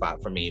real sore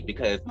spot for me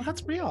because Well,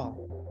 that's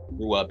real. I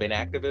grew up in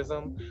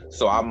activism.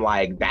 So I'm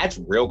like, that's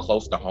real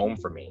close to home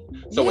for me.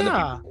 So when the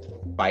Yeah.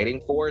 people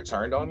fighting for it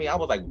turned on me, I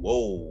was like,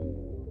 whoa.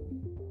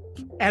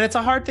 And it's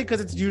a hard thing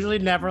because it's usually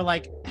never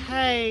like,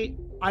 hey,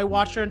 I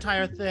watched your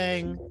entire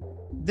thing.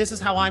 This is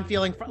how I'm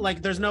feeling.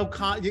 Like, there's no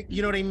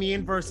you know what I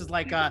mean? Versus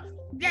like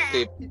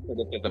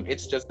Criticism.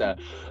 It's just a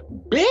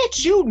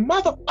bitch, you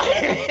mother.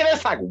 And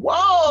it's like,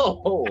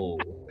 whoa.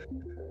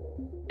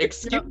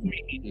 Excuse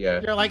me.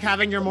 Yeah. You're like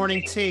having your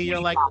morning tea.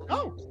 You're like,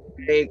 oh.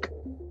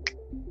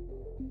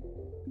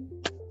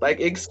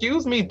 Like,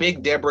 excuse me,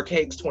 Big Deborah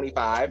Cakes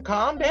 25.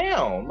 Calm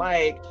down.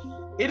 Like,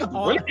 it is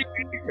really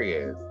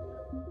serious.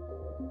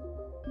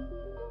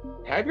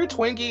 Have your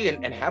Twinkie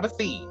and have a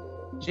seat.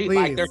 Gee,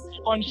 like, they're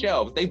on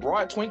shelves. They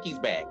brought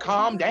Twinkies back.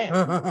 Calm down.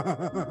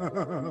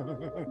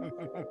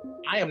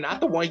 I am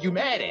not the one you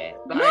mad at.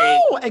 Like,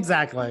 no,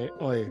 exactly.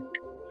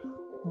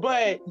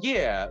 But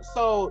yeah,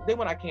 so then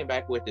when I came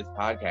back with this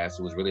podcast,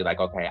 it was really like,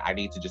 okay, I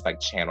need to just like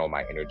channel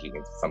my energy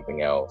into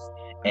something else.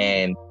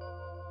 And,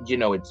 you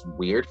know, it's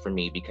weird for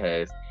me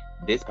because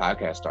this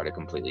podcast started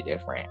completely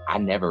different. I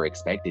never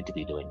expected to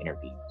be doing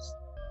interviews.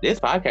 This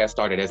podcast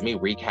started as me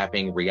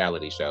recapping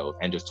reality shows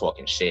and just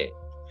talking shit.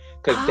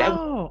 Because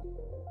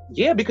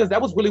because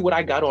that was really what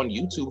I got on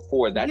YouTube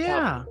for.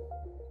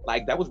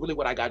 Like, that was really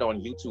what I got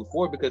on YouTube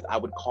for, because I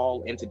would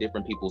call into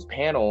different people's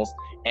panels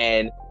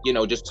and, you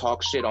know, just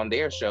talk shit on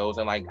their shows.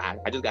 And like,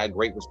 I just got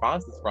great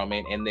responses from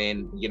it. And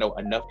then, you know,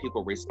 enough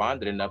people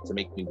responded enough to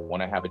make me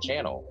want to have a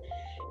channel.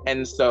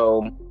 And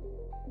so,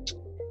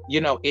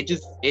 you know,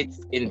 it's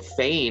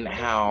insane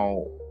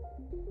how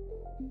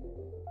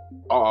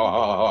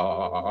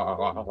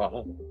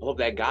all of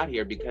that got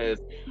here, because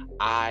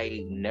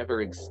I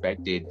never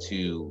expected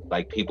to,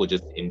 like, people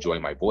just enjoy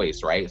my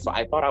voice, right? So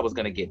I thought I was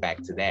going to get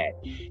back to that.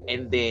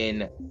 And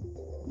then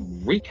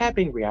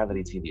recapping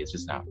reality TV is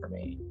just not for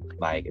me.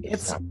 Like,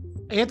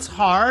 it's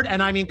hard.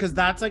 And I mean, because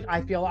that's like,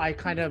 I feel I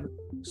kind of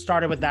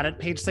started with that at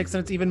Page Six,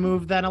 and it's even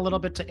moved then a little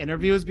bit to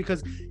interviews,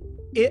 because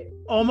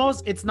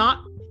it's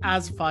not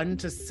as fun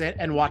to sit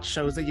and watch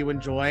shows that you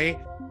enjoy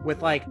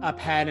with like a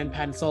pen and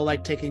pencil,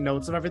 like taking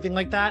notes of everything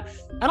like that.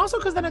 And also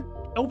because then it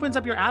opens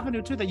up your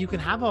avenue too, that you can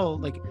have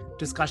like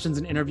discussions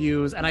and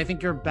interviews. And I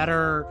think you're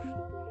better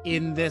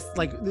in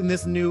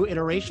this new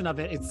iteration of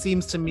it. It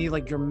seems to me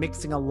like you're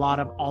mixing a lot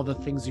of all the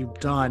things you've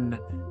done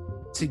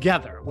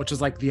together, which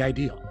is like the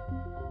ideal.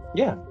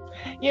 Yeah.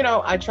 You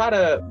know, I try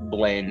to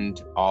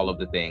blend all of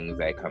the things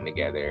that come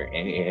together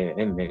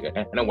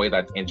in a way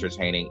that's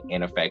entertaining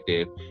and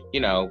effective, you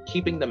know,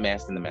 keeping the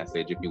mess in the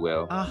message, if you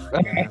will.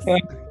 Yes.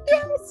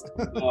 Yes.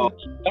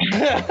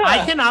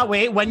 I cannot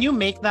wait. When you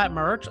make that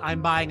merch,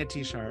 I'm buying a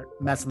t-shirt.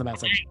 Mess in the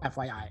message,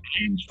 FYI.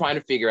 I'm trying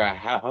to figure out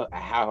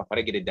how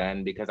to get it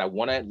done, because I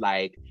want to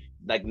like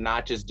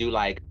not just do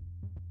like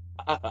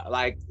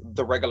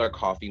the regular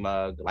coffee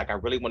mug. Like, I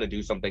really want to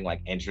do something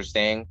like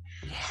interesting.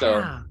 Yeah.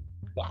 So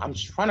I'm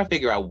trying to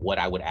figure out what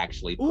I would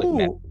actually put.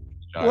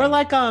 Or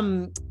like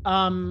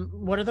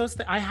what are those?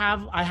 I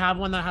have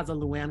one that has a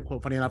Luann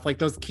quote. Funny enough, like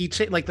those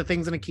keychain, like the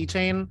things in a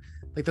keychain,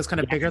 like those kind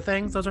of bigger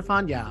things. Those are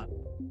fun. Yeah.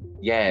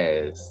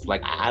 Yes,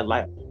 like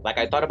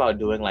I thought about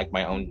doing like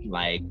my own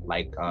like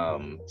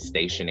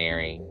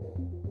stationery,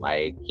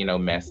 like, you know,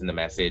 mess in the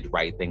message,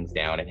 write things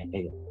down,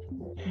 and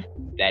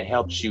that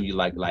helps you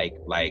like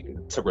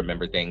to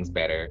remember things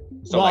better.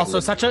 So well, also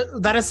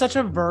that is such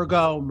a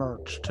Virgo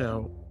merch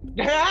too.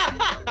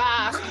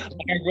 I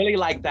really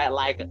like that.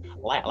 Like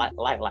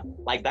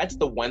that's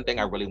the one thing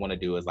I really want to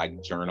do, is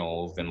like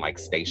journals and like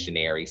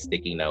stationery,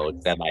 sticky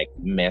notes that like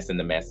mess in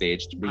the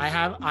message.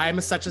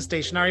 I'm such a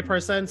stationary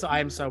person, so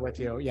I'm so with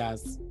you.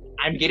 Yes.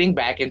 I'm getting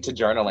back into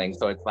journaling,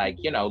 so it's like,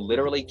 you know,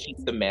 literally keep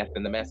the mess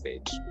in the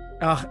message.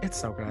 Oh, it's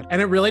so good.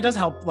 And it really does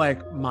help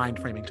like mind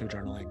framing too,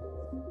 journaling.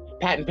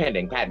 Patent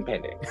pending.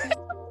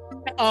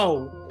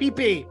 Oh,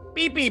 BP,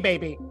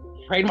 baby.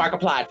 Trademark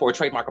applied for.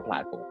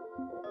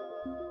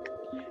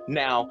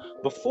 Now,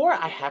 before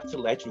I have to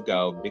let you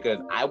go, because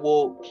I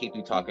will keep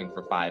you talking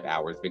for 5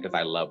 hours, because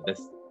I love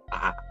this.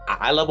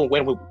 I love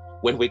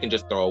when we can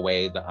just throw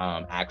away the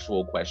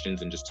actual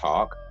questions and just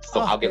talk.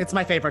 So it's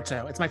my favorite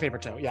too.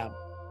 Yeah.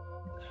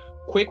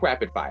 Quick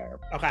rapid fire.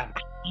 Okay.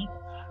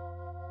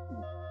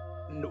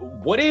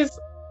 What is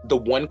the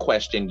one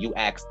question you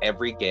ask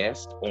every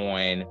guest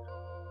on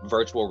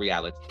virtual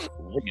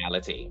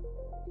reality?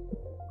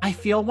 I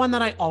feel one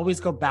that I always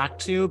go back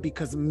to,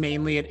 because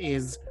mainly it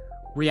is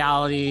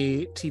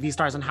reality TV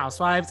stars and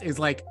housewives, is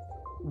like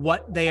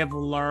what they have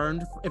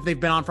learned, if they've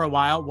been on for a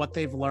while, what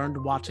they've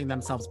learned watching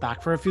themselves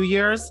back for a few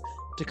years,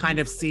 to kind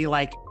of see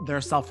like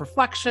their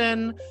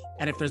self-reflection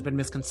and if there's been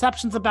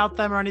misconceptions about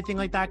them or anything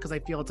like that, because I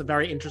feel it's a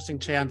very interesting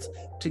chance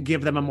to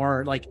give them a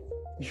more like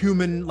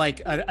human,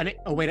 like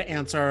a way to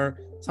answer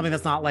something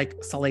that's not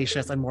like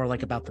salacious and more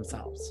like about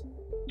themselves.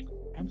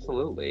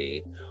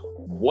 Absolutely.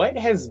 What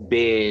has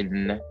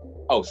been,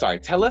 oh, sorry,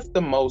 tell us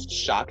the most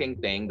shocking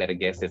thing that a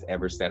guest has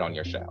ever said on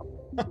your show.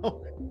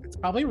 It's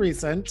probably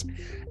recent.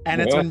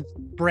 And it's Yeah. when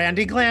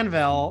Brandy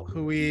Glanville,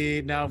 who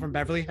we know from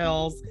Beverly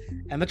Hills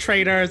and The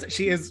Traitors,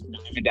 she is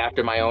And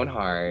after my own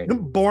heart.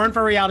 born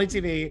for reality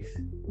TV.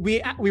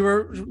 We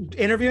were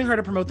interviewing her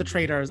to promote The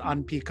Traitors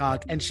on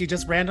Peacock, and she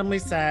just randomly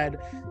said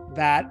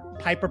that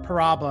Piper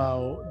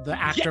Perabo,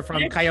 the actor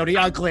from Coyote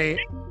Ugly,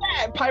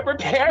 Piper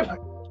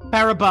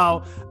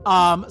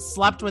Perabo,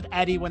 slept with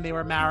Eddie when they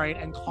were married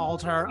and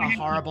called her a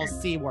horrible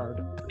C word.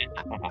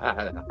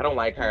 I don't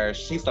like her.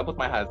 She slept with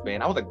my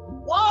husband. I was like,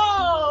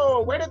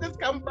 whoa, where did this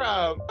come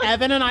from?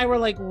 Evan and I were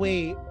like,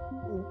 wait,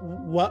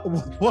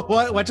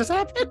 what just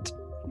happened?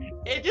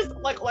 It just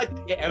like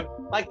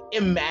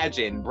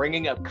imagine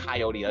bringing up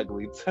Coyote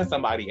Ugly to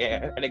somebody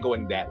and it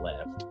going that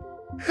left.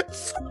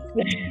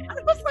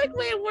 I was like,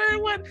 wait,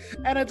 what?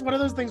 And it's one of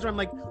those things where I'm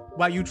like,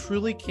 wow, you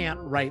truly can't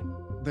write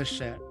this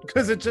shit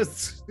because it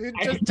just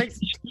takes.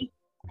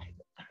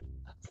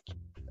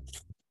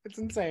 It's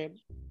insane.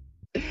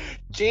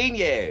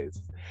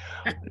 Genius.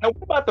 Now,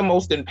 what about the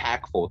most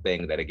impactful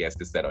thing that a guest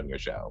has said on your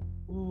show?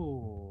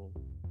 Ooh.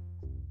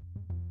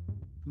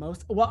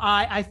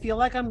 I feel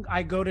like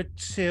I go to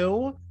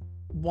two.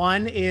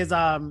 One is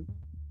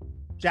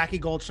Jackie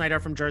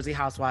Goldschneider from Jersey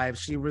Housewives.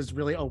 She was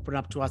really open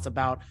up to us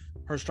about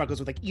her struggles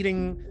with her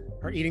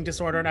eating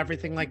disorder and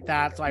everything like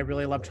that. So I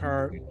really loved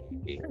her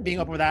being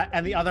open with that.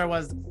 And the other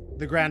was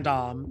the Grand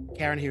Dame,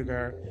 Karen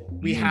Huger.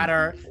 We had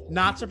her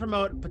not to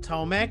promote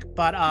Potomac,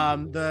 but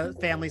the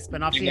family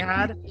spinoff she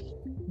had.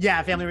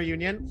 Yeah, family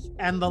reunion.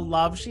 And the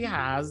love she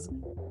has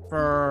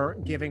for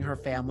giving her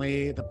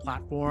family the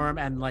platform,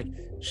 and like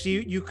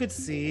you could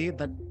see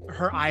that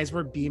her eyes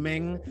were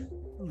beaming,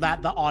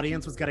 that the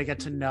audience was gonna get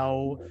to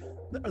know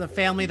the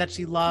family that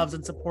she loves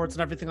and supports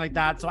and everything like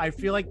that. So I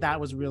feel like that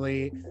was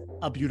really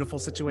a beautiful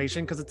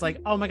situation, because it's like,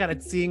 oh my god,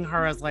 it's seeing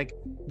her as like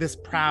this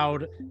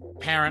proud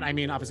parent. I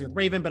mean, obviously with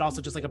Raven, but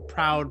also just like a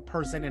proud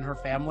person in her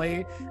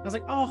family. And I was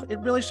like, oh, it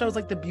really shows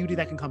like the beauty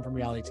that can come from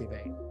reality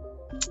TV.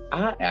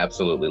 I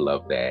absolutely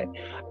love that.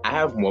 I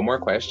have one more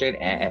question,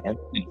 and then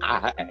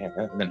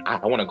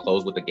I want to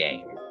close with a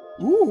game.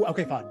 Ooh,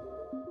 okay, fun.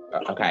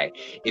 Okay,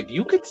 if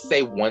you could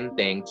say one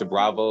thing to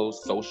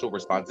Bravo's social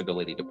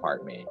responsibility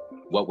department,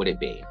 what would it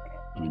be?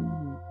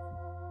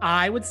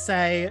 I would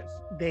say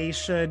they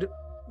should,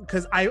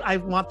 because I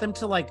want them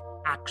to like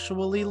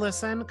actually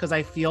listen, because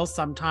I feel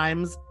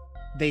sometimes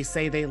they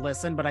say they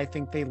listen, but I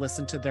think they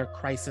listen to their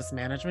crisis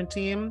management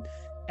team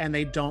and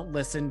they don't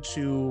listen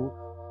to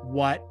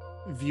what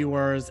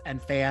viewers and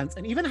fans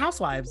and even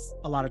housewives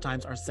a lot of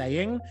times are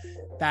saying.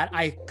 That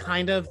I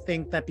kind of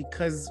think that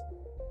because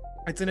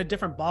it's in a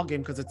different ballgame,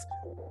 because it's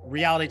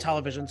reality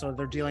television, so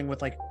they're dealing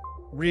with like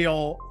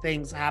real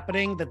things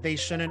happening, that they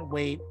shouldn't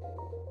wait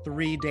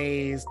 3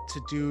 days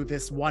to do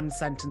this 1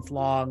 sentence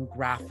long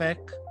graphic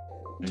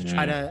to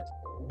try to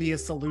be a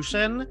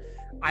solution.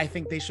 I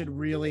think they should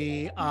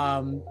really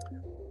own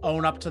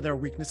up to their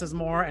weaknesses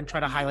more and try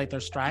to highlight their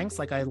strengths.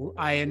 Like I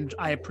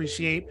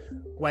appreciate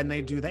when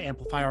they do the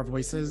Amplify Our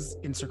Voices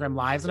Instagram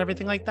lives and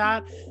everything like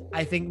that.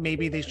 I think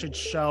maybe they should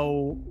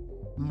show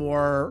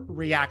more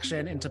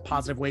reaction into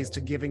positive ways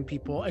to giving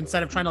people,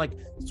 instead of trying to like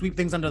sweep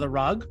things under the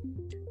rug.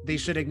 They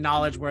should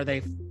acknowledge where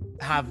they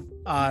have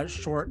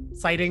short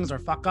sightings or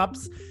fuck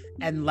ups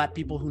and let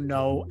people who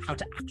know how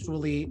to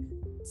actually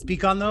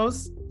speak on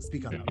those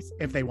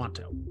if they want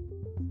to.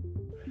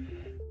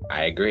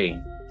 I agree.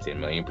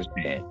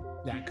 10,000,000%.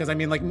 Yeah, because I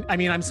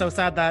mean, I'm so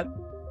sad that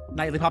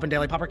Nightly Pop and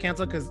Daily Pop are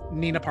canceled, because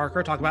Nina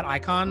Parker, talk about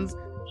icons.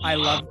 I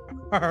love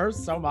her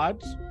so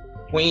much.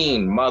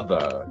 Queen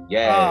Mother,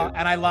 yeah.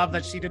 And I love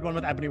that she did one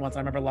with Ebony once. I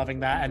remember loving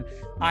that. And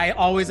I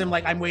always am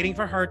like, I'm waiting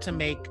for her to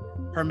make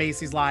her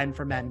Macy's line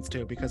for men's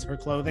too, because her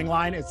clothing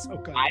line is so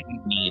good. I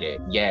need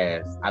it.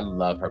 Yes, I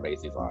love her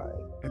Macy's line.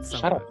 It's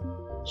so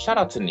good. Shout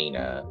out to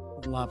Nina.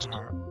 Love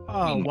her.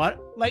 Oh, what?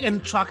 Like,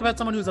 and talk about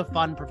someone who's a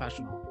fun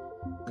professional.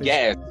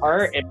 Yes,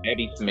 her and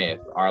Bevy Smith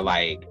are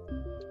like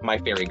my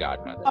fairy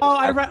godmother. Oh,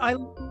 I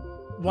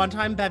one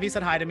time Bevy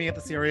said hi to me at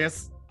the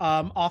Sirius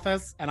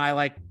office, and I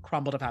like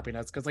crumbled of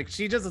happiness, because like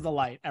she just is a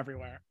light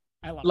everywhere.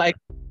 I love like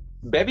her.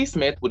 Bevy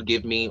Smith would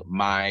give me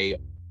my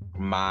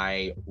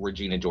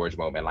Regina George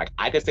moment. Like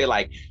I could say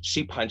like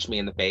she punched me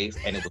in the face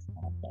and it was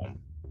awesome.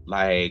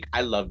 Like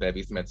I love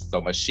Bevy Smith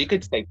so much. She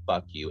could say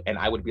fuck you and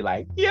I would be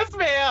like, yes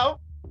ma'am.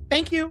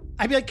 Thank you.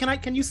 I'd be like,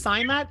 can you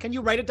sign that? Can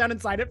you write it down and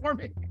sign it for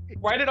me?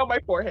 Write it on my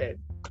forehead.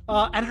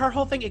 And her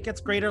whole thing, it gets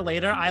greater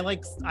later.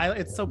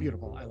 It's so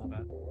beautiful. I love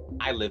it.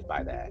 I live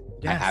by that.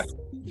 Yes. I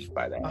absolutely live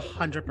by that.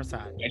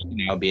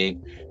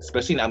 100%.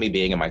 Especially now me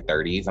being in my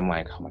 30s, I'm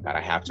like, oh my God,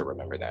 I have to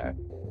remember that.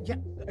 Yeah,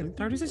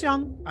 30s is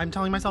young. I'm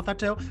telling myself that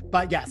too.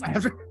 But yes, I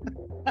have to.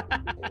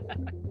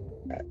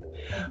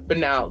 But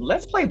now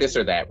let's play this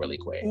or that really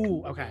quick.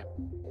 Ooh, okay.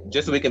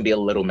 Just so we can be a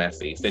little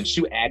messy. Since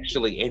you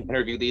actually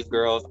interview these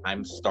girls,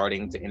 I'm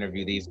starting to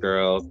interview these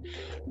girls.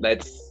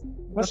 Let's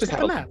just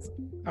have that.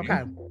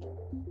 Okay.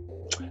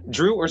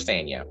 Drew or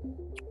Sanya?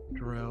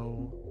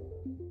 Drew.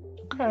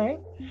 Okay.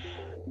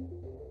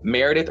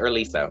 Meredith or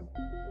Lisa?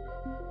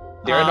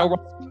 There are no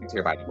wrong answers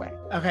here, by the way.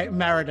 Okay,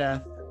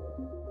 Meredith.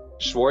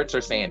 Schwartz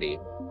or Sandy?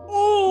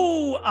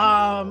 Ooh,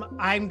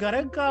 I'm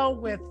gonna go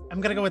with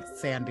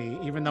Sandy,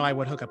 even though I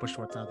would hook up with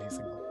Schwartz now that he's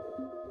single.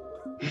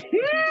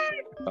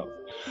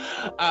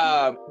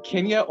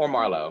 Kenya or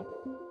Marlo?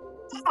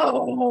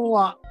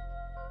 Oh,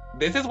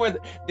 This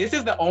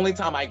is the only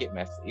time I get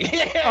messy.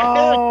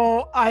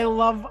 oh, I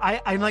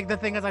like, the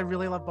thing is I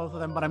really love both of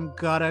them, but I'm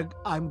gonna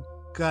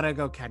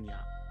go Kenya.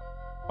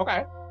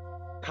 Okay.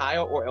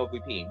 Kyle or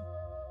LVP?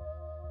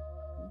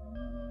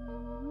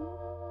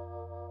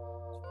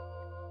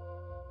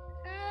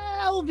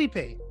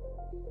 LVP.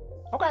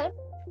 Okay.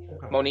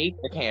 Monique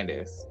or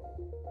Candace?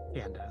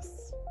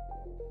 Candace.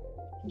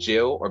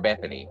 Jill or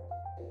Bethany?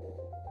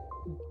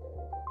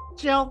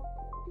 Jill.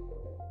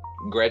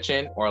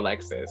 Gretchen or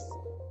Alexis?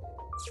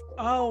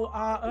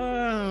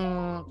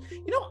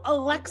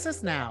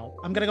 Alexis now.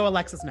 I'm gonna go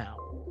Alexis now,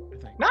 I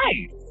think.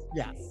 Nice.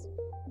 Yes.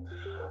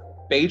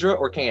 Phaedra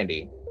or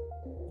Candy?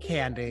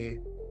 Candy.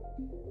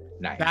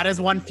 Nice. That is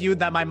one feud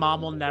that my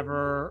mom will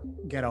never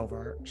get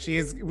over.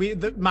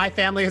 My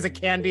family is a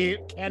candy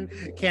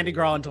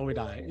girl until we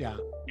die. Yeah.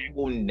 I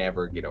will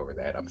never get over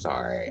that. I'm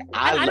sorry.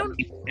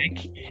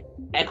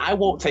 And I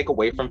won't take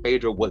away from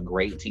Phaedra what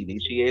great TV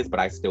she is, but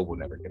I still will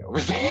never get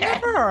over that.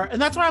 Never.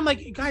 And that's why I'm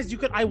like, guys,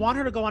 I want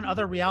her to go on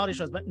other reality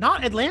shows, but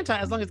not Atlanta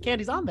as long as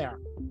Candy's on there.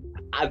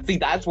 I see,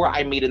 that's where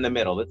I meet in the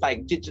middle. It's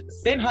like, just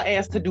send her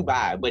ass to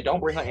Dubai, but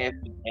don't bring her ass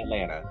to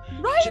Atlanta.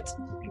 Right?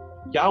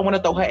 Y'all want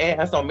to throw her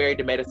ass on Married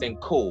to Medicine,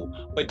 cool.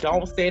 But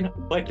don't send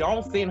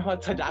her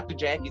to Dr.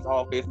 Jackie's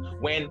office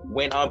when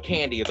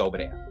Candy is over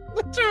there.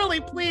 Literally,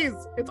 please.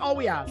 It's all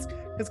we ask.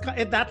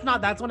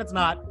 That's when it's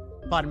not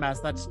fun mess.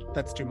 That's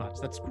too much.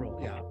 That's cruel.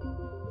 Yeah.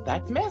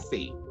 That's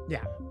messy.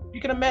 Yeah.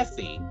 Speaking of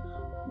messy,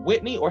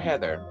 Whitney or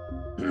Heather?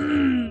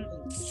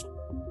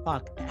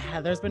 Fuck.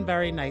 Heather's been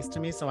very nice to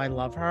me, so I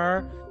love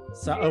her.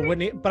 So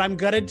Whitney, but I'm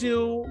gonna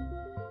go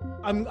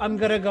Heather. I'm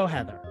gonna go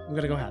Heather.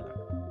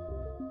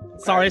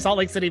 Okay. Sorry, Salt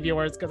Lake City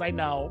viewers, because I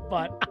know,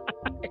 but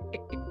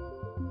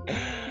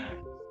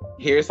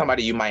here's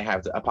somebody you might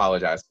have to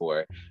apologize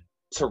for.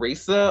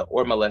 Teresa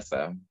or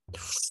Melissa?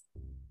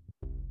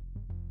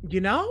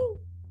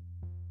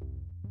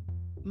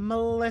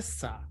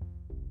 Melissa.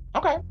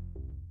 Okay.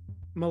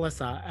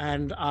 Melissa.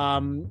 And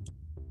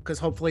because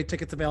hopefully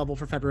tickets available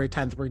for February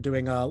 10th, we're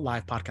doing a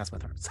live podcast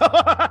with her. So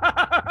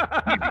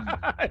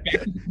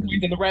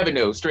in the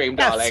revenue stream,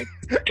 yes. Darling.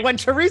 When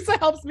Teresa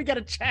helps me get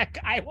a check,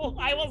 I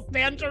will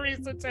stand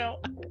Teresa too.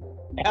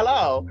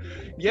 Hello.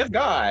 Yes,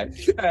 God.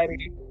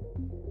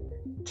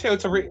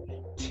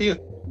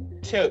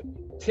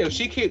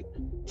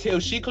 Till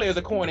she clears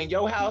a corner in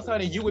your house,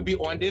 honey, you would be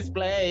on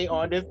display.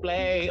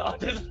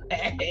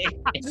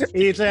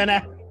 Each and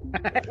every.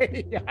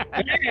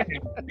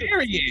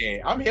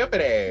 Period. I'm here for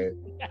that.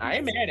 I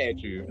ain't mad at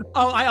you.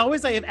 Oh, I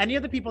always say, if any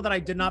of the people that I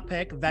did not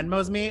pick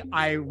Venmos me,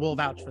 I will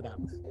vouch for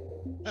them.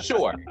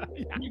 Sure.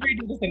 Yeah. You can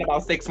do this in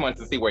about 6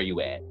 months to see where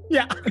you at.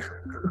 Yeah.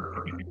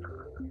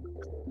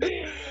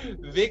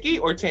 Vicky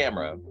or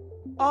Tamra?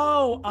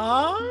 Oh,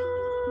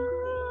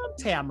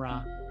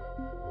 Tamra.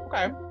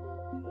 Okay.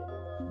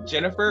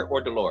 Jennifer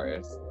or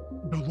Dolores?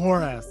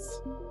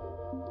 Dolores.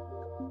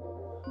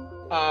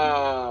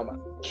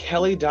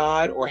 Kelly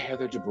Dodd or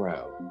Heather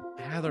Dubrow?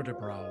 Heather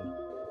Dubrow.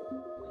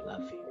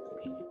 Love you.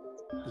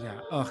 Yeah.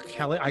 Oh,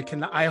 Kelly.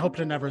 I hope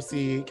to never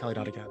see Kelly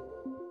Dodd again.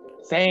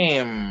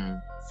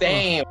 Same.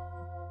 Oh.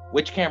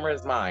 Which camera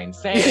is mine?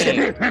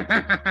 Same.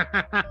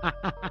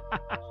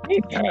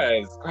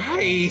 Jesus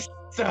Christ.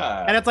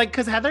 And it's like,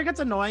 because Heather gets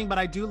annoying, but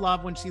I do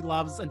love when she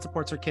loves and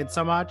supports her kids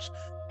so much.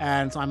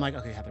 And so I'm like,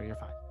 okay, Heather, you're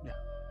fine. Yeah.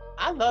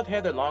 I love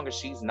Heather long as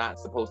she's not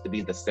supposed to be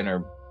the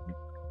center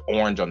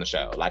orange on the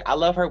show. Like, I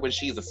love her when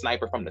she's a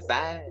sniper from the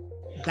side.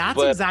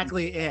 That's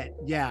exactly it.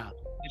 Yeah.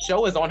 The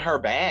show is on her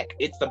back.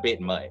 It's a bit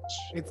much.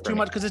 It's too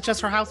much because it's just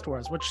her house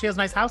tours, which she has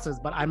nice houses,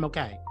 but I'm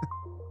okay.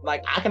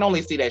 Like, I can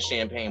only see that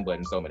champagne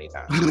button so many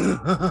times.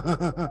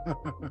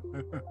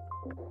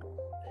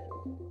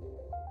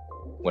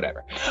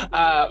 Whatever.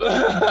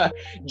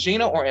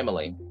 Gina or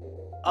Emily?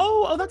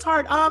 Oh, that's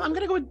hard. I'm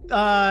gonna go with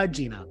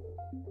Gina.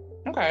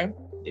 Okay.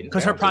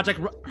 Because her project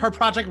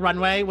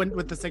Runway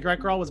with the cigarette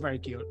girl was very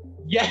cute.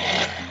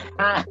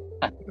 Yeah.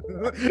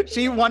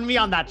 She won me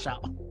on that show.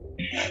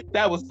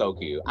 That was so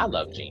cute. I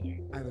love Gina.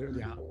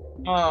 Yeah.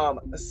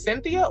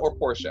 Cynthia or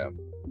Portia?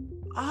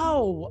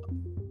 Oh.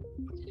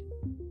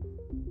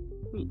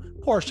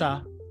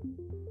 Portia.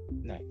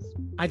 Nice.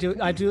 I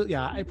do.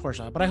 Yeah,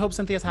 Portia. But I hope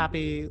Cynthia's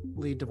happily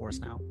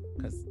divorced now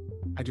because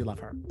I do love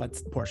her. But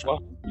Portia.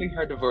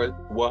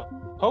 Well,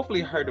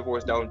 hopefully her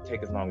divorce don't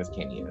take as long as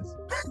Kenya's.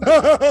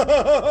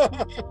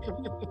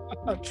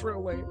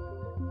 Truly.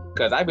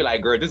 Because I'd be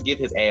like, girl, just give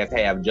his ass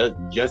half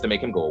just to make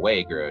him go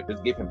away, girl.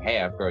 Just give him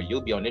half, girl. You'll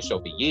be on this show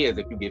for years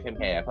if you give him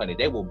half, honey.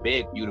 They will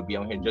beg you to be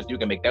on here just so you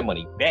can make that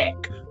money back.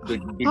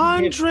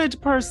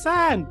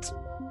 100%.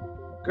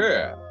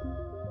 Girl.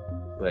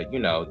 But,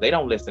 they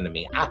don't listen to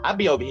me. I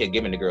be over here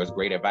giving the girls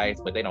great advice,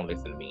 but they don't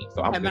listen to me.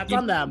 So I'm And that's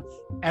on them.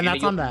 And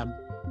that's on them.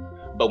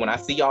 But when I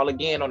see y'all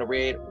again on the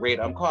red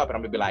carpet,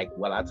 I'm gonna be like,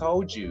 well, I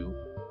told you,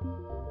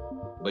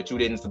 but you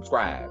didn't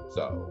subscribe.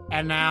 So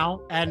and now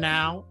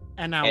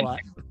what?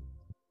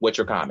 What's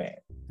your comment?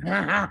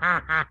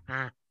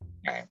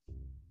 Okay.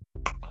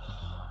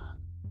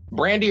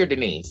 Brandy or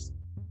Denise?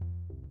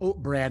 Oh,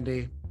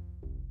 Brandy.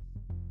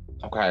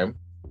 Okay.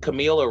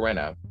 Camille or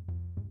Rinna?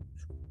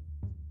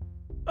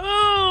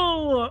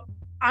 Oh,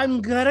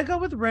 I'm gonna go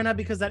with Rinna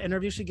because that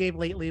interview she gave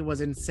lately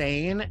was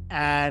insane,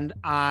 and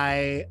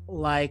I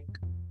like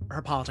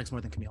her politics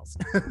more than Camille's.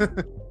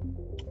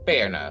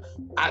 Fair enough.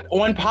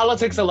 On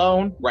politics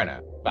alone,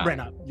 Rinna. Fine.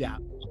 Rinna, yeah.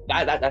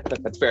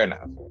 That's fair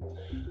enough.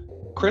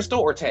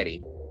 Crystal or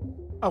Teddy?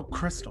 Oh,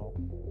 Crystal.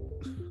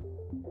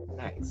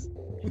 Nice.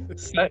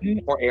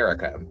 Sutton or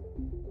Erica?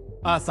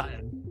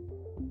 Sutton.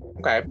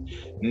 Okay.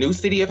 New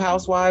City of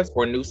Housewives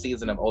or new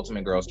season of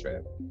Ultimate Girls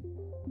Trip?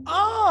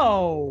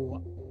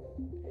 Oh,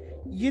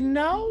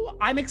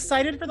 I'm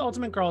excited for the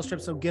Ultimate Girls Trip,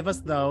 so give us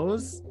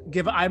those.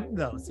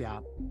 Those,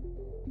 yeah.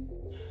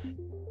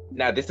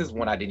 Now, this is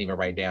one I didn't even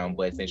write down,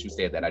 but since you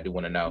said that, I do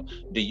want to know: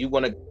 Do you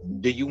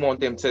want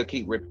them to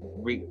keep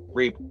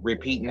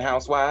repeating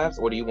Housewives,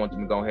 or do you want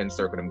them to go ahead and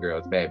circle them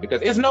girls back?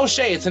 Because it's no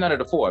shade to none of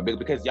the four,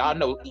 because y'all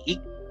know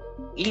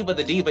Eva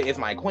the Diva is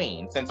my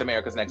queen since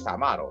America's Next Top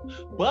Model.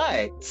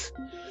 But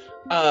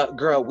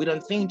girl, we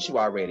done seen you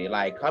already.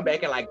 Like, come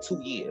back in like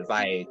 2 years.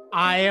 Like,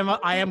 I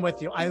am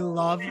with you. I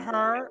love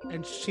her,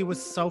 and she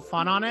was so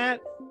fun on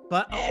it.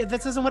 But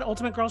this isn't what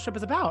Ultimate Girls Trip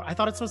is about. I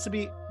thought it's supposed to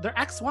be their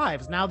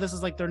ex-wives. Now this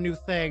is like their new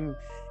thing,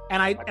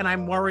 and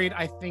I'm worried.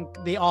 I think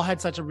they all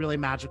had such a really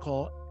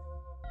magical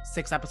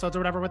 6 episodes or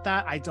whatever with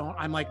that. I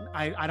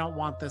don't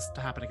want this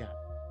to happen again.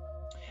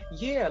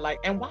 Yeah, like,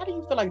 and why do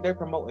you feel like they're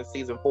promoting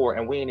season 4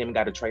 and we ain't even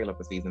got a trailer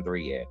for season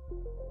 3 yet?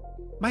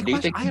 My do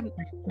question, you think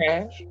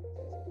trash?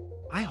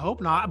 I hope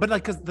not, but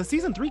like, because the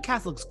season 3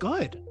 cast looks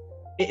good.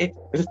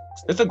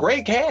 It's a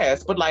great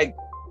cast, but like,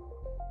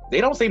 they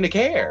don't seem to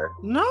care.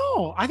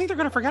 No, I think they're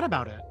gonna forget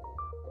about it,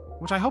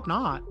 which I hope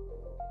not.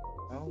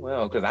 Oh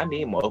well, because I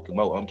need more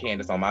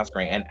Candace on my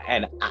screen,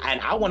 and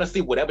I want to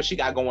see whatever she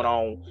got going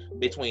on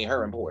between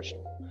her and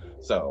Portia.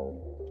 So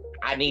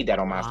I need that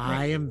on my screen.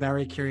 I am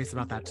very curious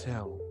about that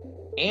too.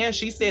 And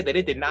she said that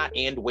it did not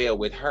end well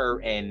with her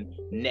and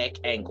Neck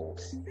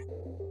Angles.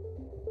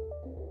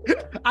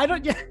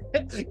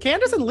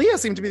 Candace and Leah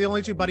seem to be the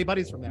only two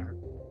buddies from there.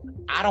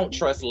 I don't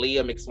trust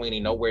Leah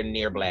McSweeney nowhere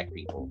near Black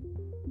people.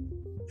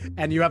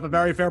 And you have a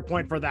very fair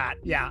point for that.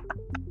 Yeah.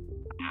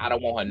 I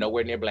don't want her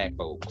nowhere near Black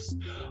folks.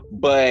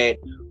 But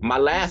my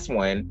last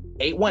one,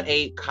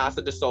 818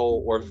 Casa de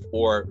Sol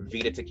or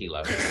Vita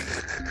Tequila.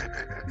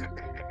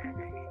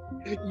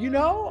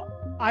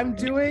 I'm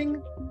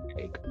doing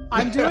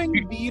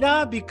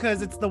Vita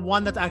because it's the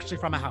one that's actually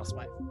from a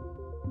housewife.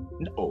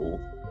 No.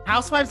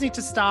 Housewives need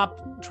to stop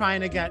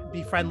trying to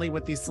be friendly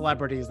with these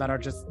celebrities that are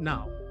just,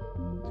 no.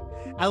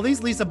 At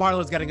least Lisa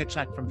Barlow's getting a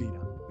check from Vita.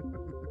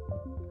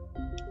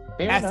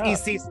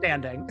 SEC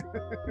standing.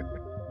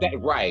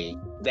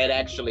 That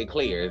actually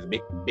clears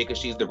because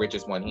she's the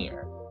richest one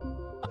here,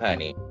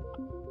 honey.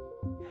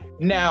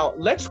 Now,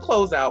 let's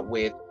close out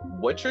with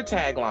what's your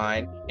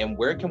tagline and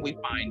where can we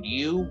find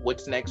you,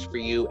 what's next for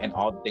you, and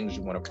all the things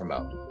you want to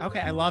promote. Okay,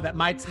 I love it.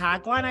 My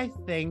tagline, I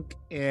think,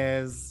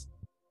 is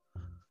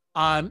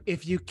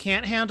if you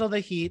can't handle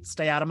the heat,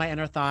 stay out of my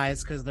inner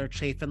thighs because they're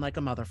chafing like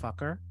a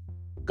motherfucker.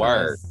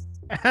 Word.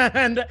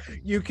 And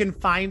you can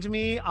find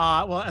me,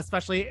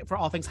 especially for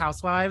all things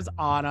Housewives,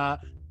 on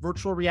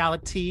Virtual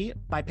Reality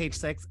by Page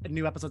Six.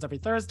 New episodes every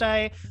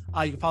Thursday.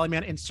 You can follow me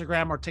on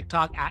Instagram or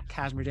TikTok at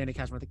Cashmere Danny,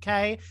 Cashmere with a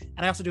K.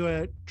 And I also do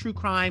a true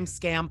crime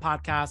scam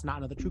podcast, Not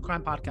Another True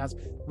Crime Podcast,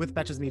 with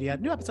Betches Media.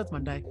 New episodes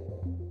Monday.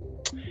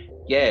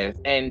 Yes,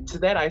 and to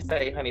that I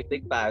say, honey,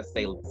 thick thighs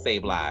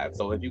save lives.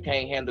 So if you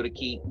can't handle the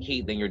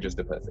heat, then you're just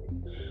a pussy.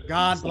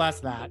 God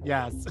bless that.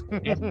 Yes.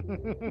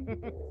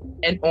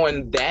 And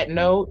on that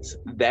note,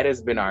 that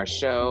has been our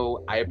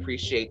show. I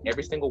appreciate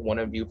every single one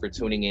of you for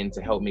tuning in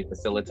to help me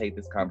facilitate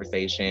this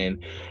conversation.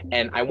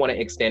 And I want to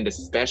extend a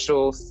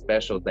special,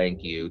 special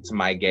thank you to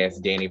my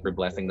guest, Danny, for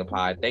blessing the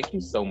pod. Thank you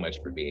so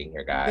much for being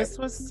here, guys. This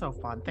was so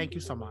fun. Thank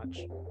you so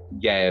much.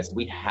 Yes,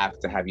 we have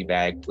to have you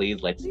back.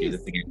 Please, let's do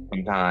this again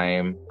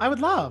sometime. I would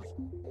love.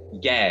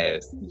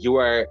 Yes, you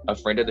are a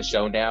friend of the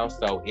show now.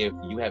 So if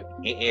you have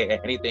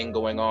anything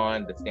going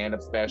on, the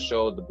stand-up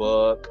special, the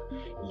book,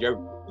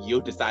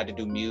 you decide to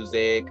do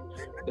music,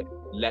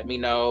 let me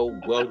know.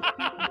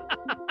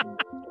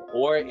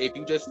 Or if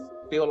you just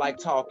feel like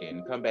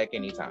talking, come back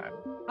anytime.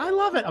 I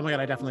love it. Oh my God,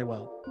 I definitely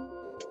will.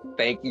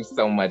 Thank you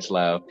so much,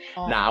 love.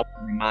 Now, I want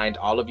to remind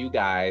all of you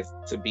guys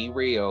to be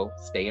real,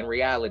 stay in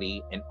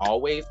reality, and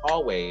always,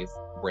 always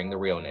bring the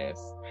realness.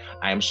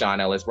 I am Sean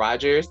Ellis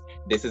Rogers.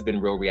 This has been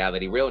Real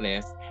Reality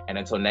Realness. And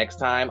until next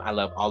time, I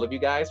love all of you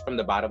guys from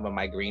the bottom of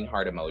my green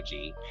heart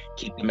emoji.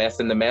 Keep the mess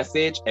in the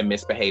message and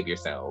misbehave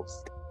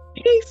yourselves.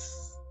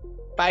 Peace.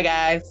 Bye,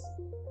 guys.